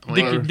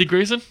 Dick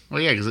Grayson. Well,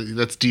 yeah, because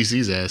that's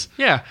DC's ass.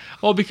 Yeah.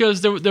 Well,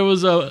 because there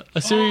was a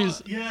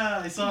series. Oh,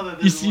 yeah, I saw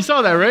that. You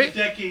saw that, right?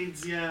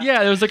 Decades, yeah. Yeah,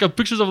 there was like a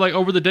pictures of like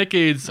over the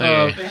decades.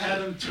 Yeah. They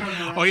had him turn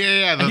around. Oh,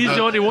 yeah. He's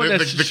the only one the,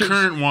 that's the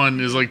current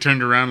one is like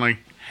turned around like,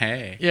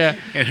 hey. Yeah.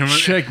 And everyone,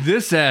 Check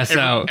this ass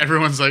out.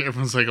 Everyone's like,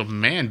 oh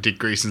man, Dick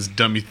Grayson's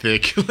dummy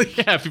thick. Like,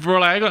 Yeah, people were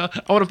like, I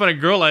want to find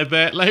a girl like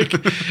that. Like,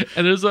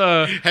 and there's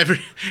a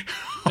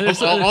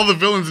all the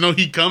villains know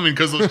he coming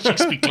because those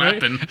chicks be right?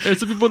 clapping. There's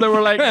some people that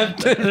were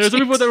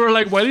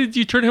like, why did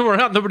you turn him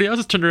around? Nobody else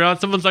has turned around.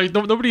 Someone's like,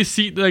 nobody's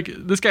seen, like,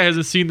 this guy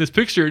hasn't seen this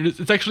picture. And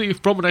it's actually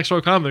from an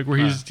actual comic where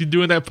he's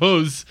doing that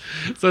pose.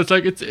 So it's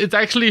like it's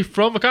actually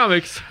from a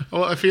comics,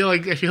 Well, I feel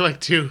like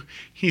too,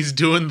 he's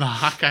doing the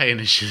Hawkeye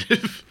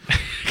initiative.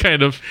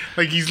 kind of.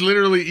 Like he's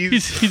literally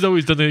He's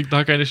always done the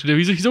Hawkeye initiative.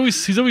 He's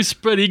always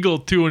spread eagle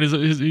too when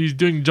he's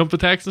doing jump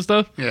attacks and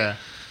stuff. yeah.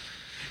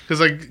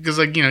 Because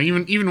you know,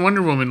 even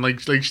Wonder Woman, like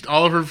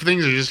all of her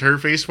things are just her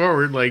face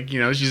forward. Like, you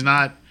know, she's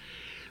not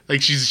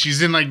like she's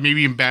in like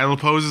maybe in battle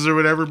poses or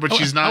whatever, but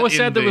she's not. I was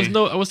sad there was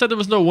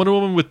no Wonder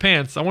Woman with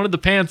pants. I wanted the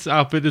pants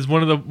outfit as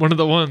one of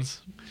the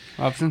ones.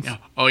 Options?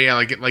 Oh yeah,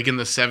 like in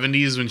the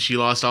 70s when she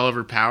lost all of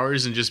her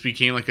powers and just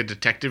became like a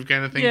detective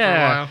kind of thing for a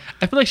while.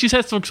 I feel like she's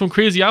had some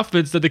crazy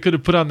outfits that they could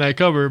have put on that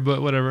cover,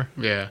 but whatever.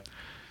 Yeah.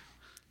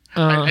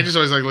 I just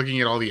always like looking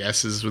at all the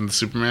S's with the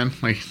Superman.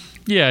 Like,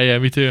 Yeah,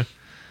 me too.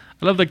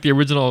 I love like the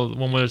original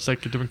one where it's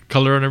like a different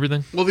color and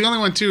everything. well, the only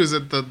one too is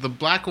that the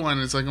black one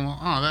is like, well,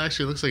 oh, that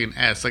actually looks like an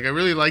S. Like I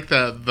really like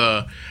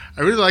the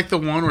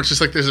one where it's just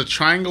like there's a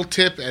triangle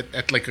tip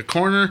at like a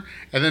corner,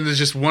 and then there's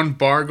just one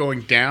bar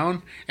going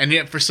down, and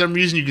yet for some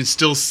reason you can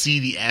still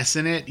see the S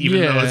in it, even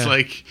though it's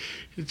like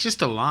it's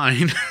just a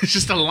line. It's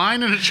just a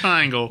line and a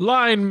triangle.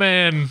 Line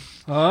Man.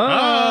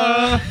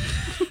 Ah.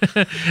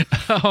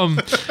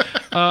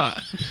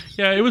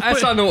 Yeah, it was. I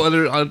saw no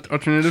other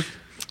alternative.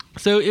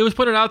 So it was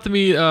pointed out to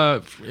me in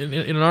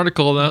an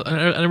article, and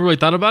I never really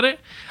thought about it.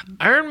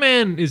 Iron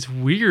Man is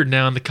weird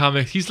now in the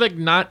comics. He's like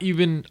not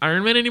even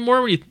Iron Man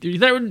anymore. He's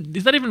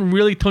not even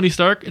really Tony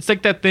Stark. It's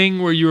like that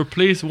thing where you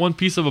replace one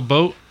piece of a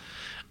boat,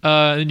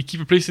 and you keep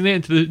replacing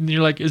it, and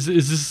you're like, is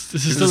this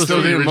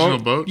still the original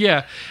boat?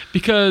 Yeah,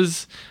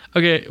 because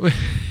okay,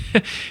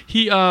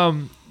 he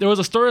there was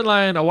a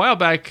storyline a while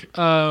back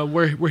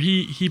where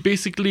he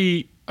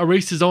basically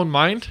erased his own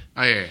mind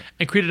Oh yeah.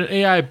 and created an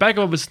AI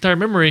backup of his entire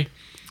memory.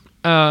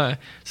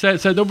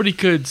 So nobody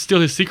could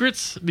steal his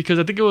secrets, because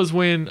I think it was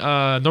when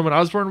Norman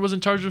Osborn was in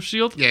charge of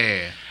S.H.I.E.L.D.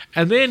 Yeah.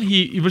 And then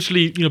he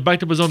eventually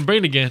backed up his own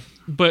brain again,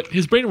 but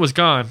his brain was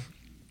gone.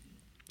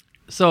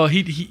 So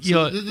he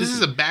This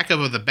is a backup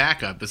of the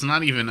backup. It's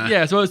not even a...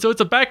 yeah. So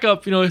it's a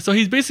backup. So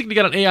he's basically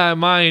got an AI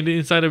mind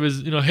inside of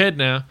his head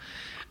now.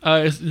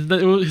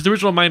 His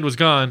original mind was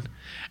gone,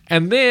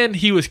 and then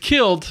he was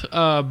killed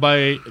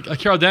by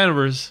Carol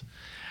Danvers.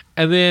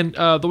 And then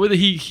the way that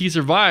he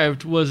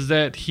survived was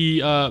that he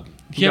had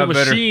a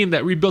machine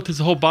that rebuilt his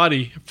whole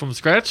body from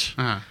scratch,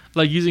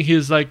 like using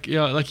his like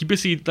he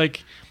basically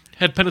like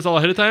had penance all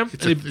ahead of time.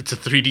 It's a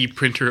 3D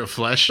printer of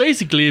flesh.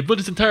 Basically, it built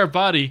his entire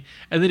body,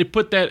 and then he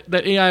put that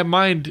AI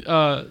mind,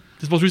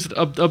 his most recent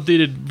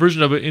updated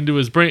version of it, into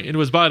his brain, into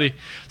his body.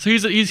 So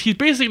he's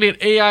basically an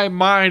AI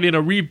mind in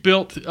a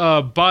rebuilt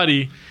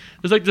body.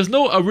 There's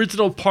no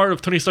original part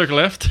of Tony Stark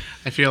left.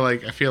 I feel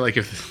like if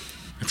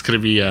it's gonna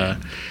be.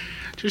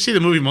 Did you see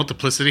the movie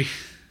Multiplicity?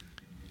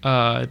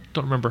 I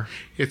don't remember.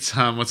 It's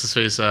what's his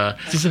face?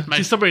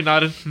 See somebody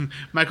nodded.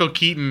 Michael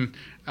Keaton.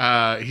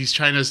 He's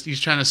trying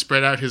to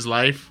spread out his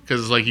life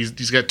because like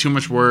he's got too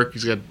much work.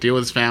 He's got to deal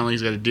with his family.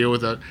 He's got to deal with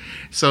that.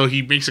 So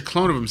he makes a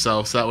clone of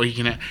himself so that way he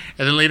can. And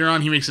then later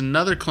on he makes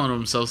another clone of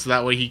himself so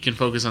that way he can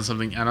focus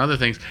on other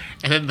things.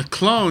 And then the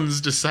clones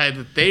decide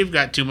that they've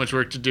got too much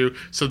work to do,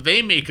 so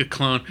they make a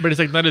clone. But it's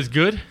like not as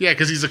good. Yeah,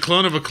 because he's a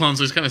clone of a clone,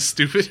 so he's kind of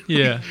stupid.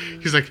 Yeah.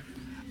 He's like,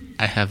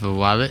 I have a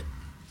wallet.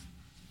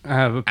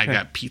 I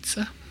got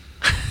pizza.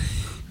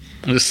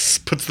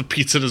 Just puts the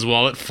pizza in his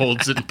wallet,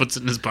 folds it, and puts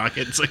it in his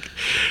pocket. It's like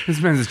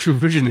This man's a true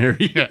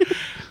visionary. yeah.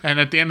 And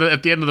at the end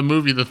of the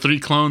movie, the three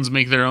clones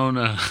make their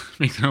own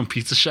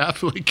pizza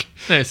shop. Like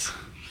Nice.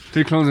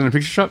 3 clones in a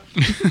picture shop.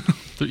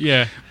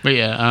 Yeah. but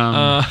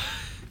yeah.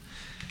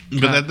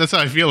 But that's how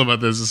I feel about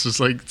this. It's just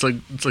like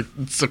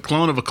it's a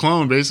clone of a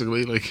clone,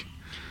 basically. Like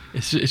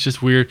It's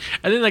just weird.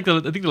 And then I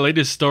think the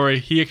latest story,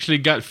 he actually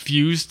got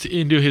fused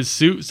into his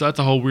suit, so that's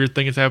a whole weird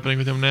thing that's happening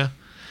with him now.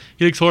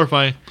 He looks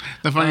horrifying.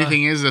 The funny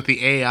thing is that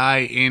the AI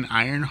in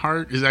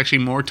Ironheart is actually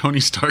more Tony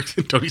Stark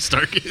than Tony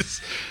Stark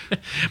is.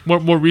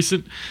 more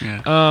recent.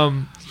 Yeah.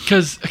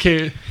 Because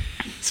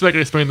so I can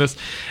explain this.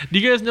 Do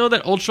you guys know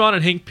that Ultron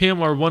and Hank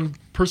Pym are one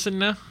person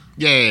now?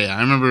 Yeah.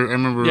 I remember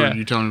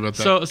you telling me about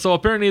that. So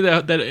apparently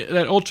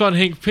that Ultron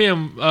Hank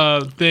Pym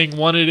thing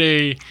wanted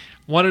a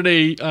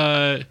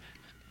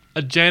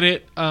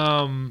Janet.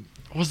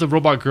 What was the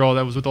robot girl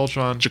that was with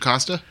Ultron?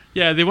 Jocasta?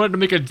 Yeah, they wanted to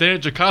make a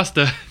Janet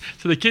Jocasta,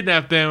 so they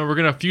kidnapped them and we're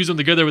gonna fuse them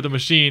together with the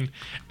machine.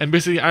 And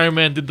basically, Iron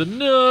Man did the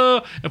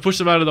no and pushed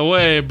them out of the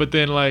way, but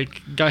then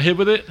like got hit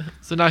with it.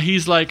 So now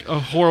he's like a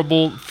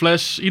horrible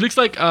flesh. He looks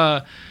like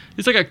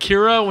it's like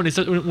Akira when his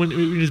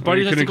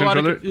body has to go out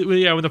of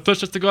when the flesh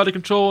has to go out of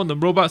control and the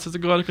robot has to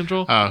go out of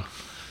control. Oh.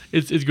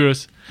 It's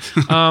gross.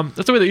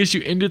 That's the way the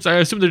issue ended. So I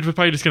assume they're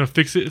probably just gonna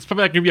fix it. It's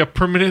probably not gonna be a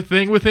permanent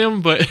thing with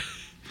him, but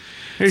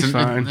He's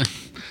fine.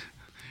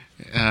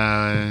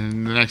 The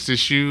next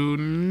issue,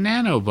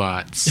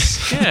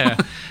 nanobots. yeah.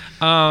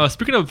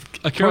 Speaking of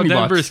Carol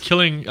Danvers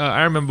killing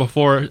Iron Man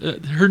before,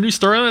 her new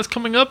storyline that's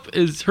coming up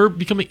is her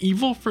becoming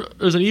evil.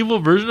 There's an evil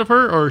version of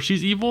her, or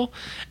she's evil,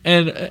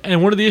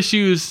 and one of the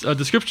issues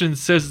description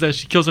says that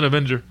she kills an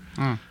Avenger.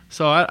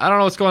 So I don't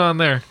know what's going on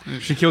there.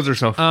 She kills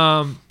herself.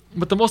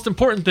 But the most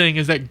important thing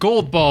is that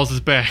Goldballs is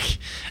back.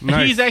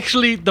 Nice. He's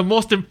actually the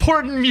most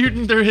important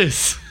mutant there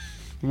is.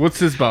 What's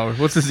his power?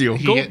 What's his deal?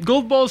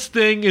 Goldballs'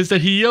 thing is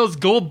that he yells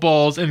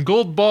Goldballs, and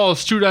gold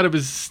balls shoot out of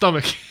his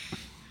stomach.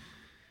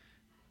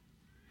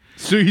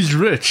 So he's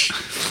rich.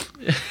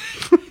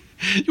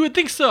 You would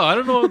think so. I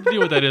don't know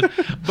what that is,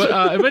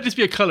 but it might just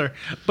be a color.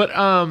 But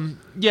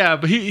yeah.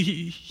 But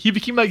he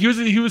became like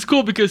he was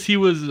cool because he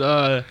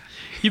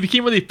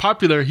became really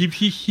popular.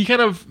 He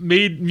kind of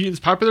made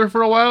mutants popular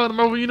for a while in the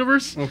Marvel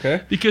Universe.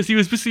 Okay. Because he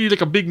was basically like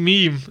a big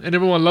meme, and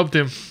everyone loved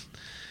him.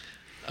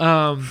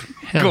 Hell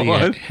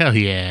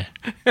yeah.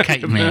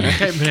 Kite Man.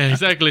 Kite Man,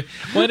 exactly.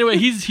 Well, anyway,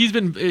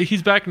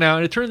 he's back now,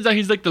 and it turns out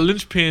he's like the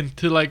linchpin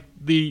to like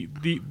the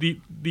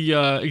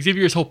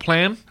Xavier's whole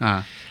plan.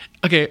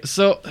 Okay,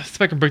 so let's see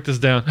if I can break this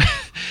down.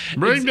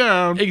 Break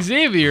down.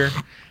 Xavier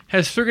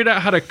has figured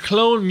out how to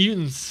clone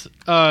mutants.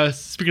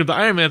 Speaking of the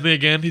Iron Man thing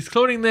again, he's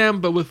cloning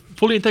them, but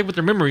fully intact with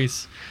their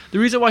memories. The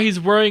reason why he's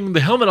wearing the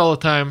helmet all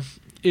the time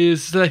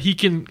is that he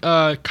can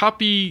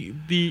copy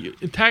the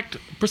intact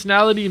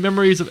personality and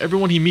memories of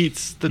everyone he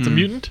meets that's a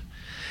mutant.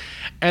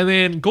 And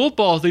then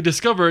Goldballs, they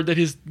discovered that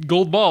his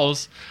gold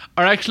balls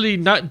are actually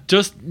not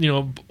just,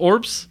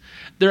 orbs.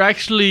 They're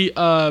actually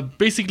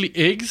basically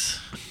eggs.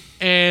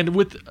 And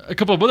with a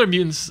couple of other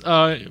mutants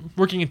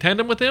working in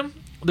tandem with him,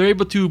 they're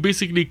able to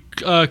basically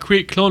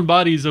create clone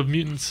bodies of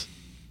mutants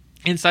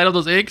inside of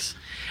those eggs.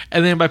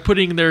 And then by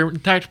putting their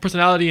intact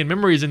personality and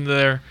memories in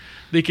there,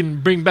 they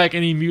can bring back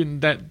any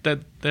mutant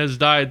that has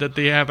died that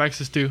they have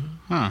access to.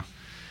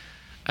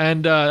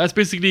 And that's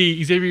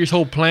basically Xavier's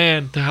whole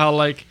plan to how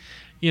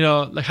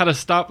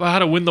how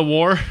to win the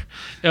war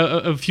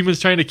of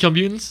humans trying to kill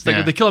mutants. Like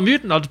if they kill a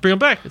mutant, I'll just bring them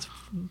back.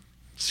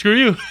 Screw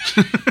you.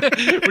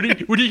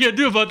 What are you gonna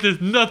do about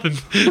this? Nothing.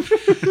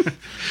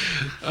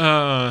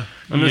 And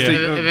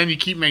then you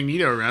keep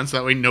Magneto around so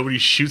that way nobody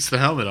shoots the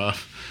helmet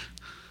off.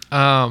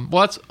 Well,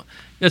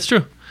 that's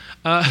true.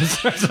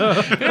 That's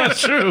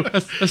true.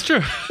 That's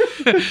true.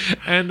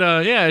 And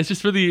it's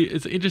just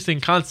it's an interesting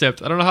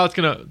concept. I don't know how it's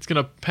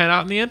gonna pan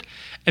out in the end.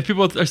 And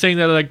people are saying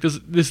that like this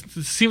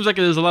seems like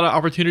there's a lot of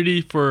opportunity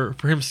for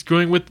him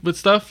screwing with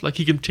stuff. Like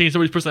he can change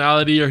somebody's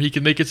personality, or he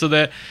can make it so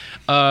that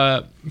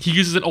he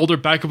uses an older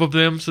backup of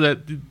them so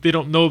that they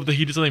don't know that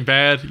he did something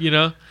bad. You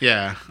know?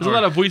 Yeah. There's a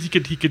lot of ways he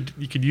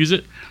could use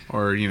it.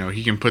 Or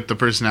he can put the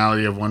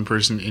personality of one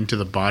person into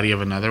the body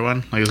of another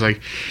one. Like it's like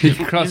He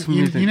can cross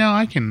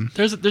I can.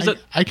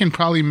 I can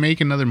probably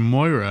make another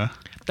Moira.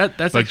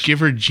 That's But give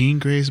her Jean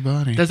Grey's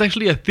body. That's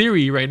actually a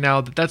theory right now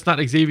that's not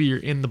Xavier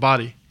in the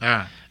body.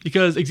 Ah.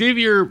 Because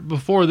Xavier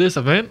before this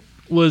event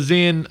was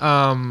in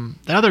the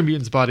other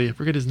mutant's body. I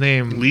forget his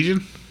name.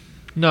 Legion?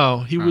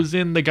 No, he was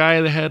in the guy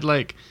that had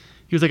like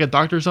he was like a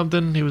doctor or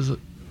something. He was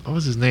what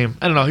was his name?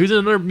 I don't know. He was in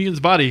another mutant's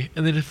body,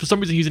 and then for some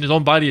reason he's in his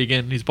own body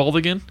again. And he's bald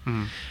again.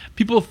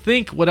 People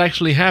think what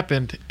actually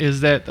happened is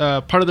that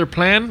part of their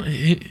plan,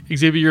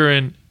 Xavier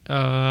and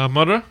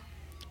Mara,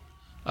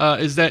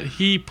 is that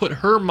he put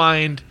her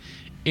mind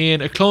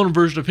in a clone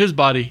version of his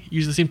body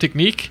using the same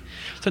technique.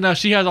 So now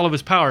she has all of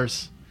his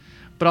powers,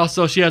 but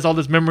also she has all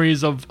these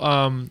memories of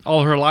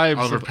all her lives,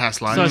 all of her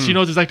past lives. So she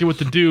knows exactly what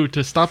to do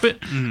to stop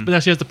it. But now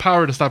she has the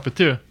power to stop it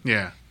too.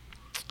 Yeah.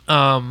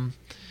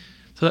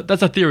 So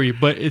that's a theory,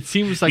 but it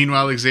seems like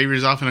Meanwhile,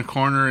 Xavier's off in a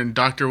corner, and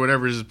Doctor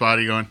Whatever's his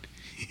body going.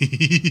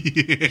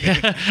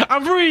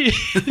 I'm free.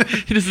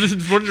 He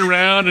just running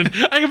around, and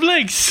I have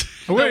legs.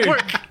 Wait. That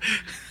work.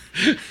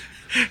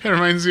 It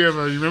reminds me of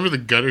you remember the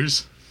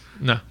Gutters?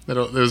 No. There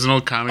was an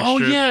old comic Oh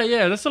strip.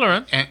 yeah, that's still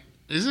around. And,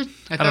 is it?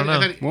 I don't know.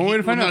 One way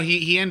to find out. No,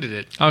 he ended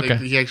it. Okay. Like,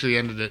 he actually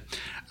ended it.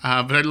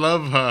 But I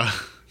love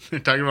they're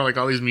talking about like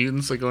all these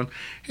mutants, like going,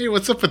 "Hey,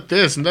 what's up with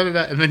this?" and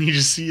da-da-da. And then you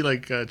just see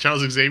like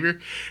Charles Xavier,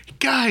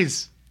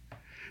 guys,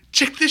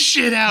 check this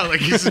shit out!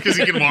 Like because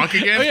he can walk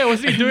again. Oh yeah,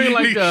 wasn't he doing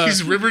like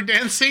he's river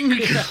dancing?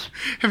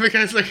 And the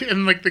guy's like,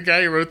 and like the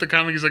guy who wrote the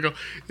comic, he's like, "Oh,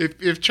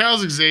 if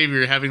Charles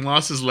Xavier, having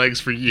lost his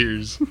legs for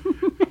years,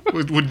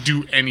 would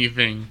do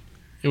anything."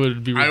 It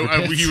would be river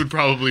dance. He would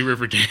probably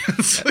river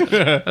dance.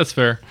 That's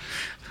fair.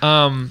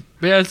 But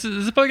yeah, this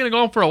is probably gonna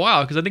go on for a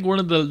while because I think one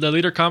of the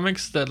later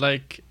comics that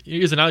like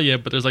it isn't out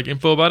yet, but there's like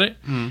info about it.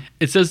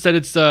 It says that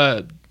it's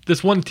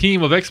this one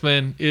team of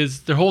X-Men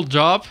is their whole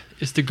job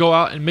is to go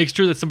out and make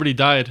sure that somebody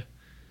died.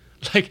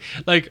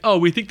 Like oh,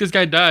 we think this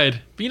guy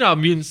died, but you know,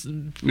 mutants,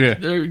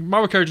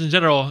 Marvel characters in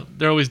general,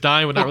 they're always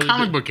dying. But not really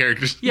comic book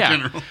characters in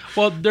general.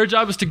 Well, their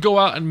job is to go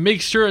out and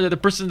make sure that the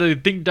person that they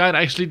think died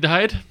actually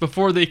died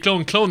before they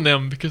clone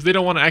them because they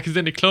don't want to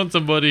accidentally clone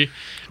somebody,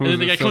 and then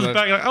the guy comes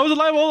back like I was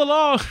alive all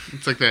along.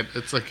 It's like that.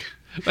 It's like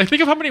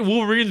think of how many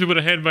Wolverines we would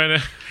have had by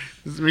now.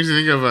 This makes me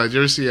think of. Did you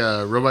ever see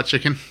Robot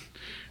Chicken?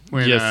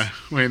 When Yes.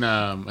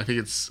 I think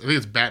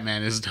it's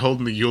Batman is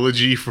holding the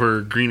eulogy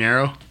for Green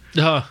Arrow.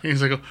 And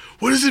he's like,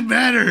 what does it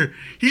matter?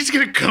 He's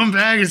gonna come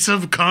back in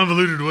some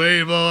convoluted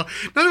way, blah, blah.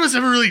 None of us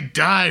ever really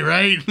die,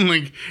 right?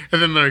 And then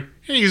they're like,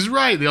 hey, he's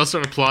right. They all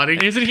start applauding.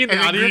 And isn't he in the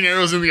then audience? Green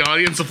Arrow's in the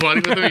audience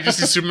applauding with him. You just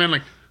see Superman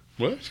like,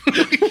 what?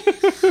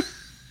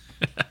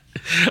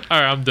 All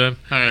right, I'm done.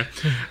 All right.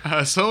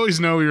 So always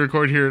know we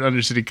record here at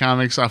Undercity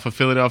Comics off of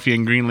Philadelphia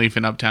and Greenleaf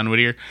in Uptown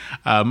Whittier.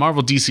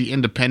 Marvel DC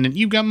Independent.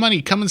 You've got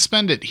money. Come and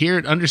spend it here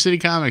at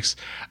Undercity Comics.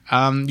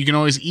 You can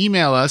always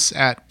email us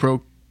at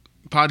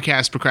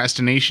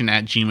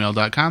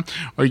podcastprocrastination@gmail.com,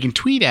 or you can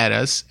tweet at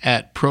us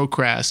at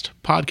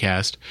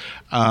procrastpodcast.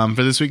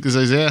 For this week, this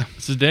is Isaiah.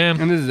 This is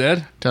Dan. And this is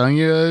Ed. Telling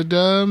you,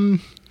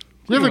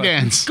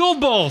 Riverdance.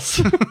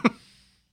 Goldballs.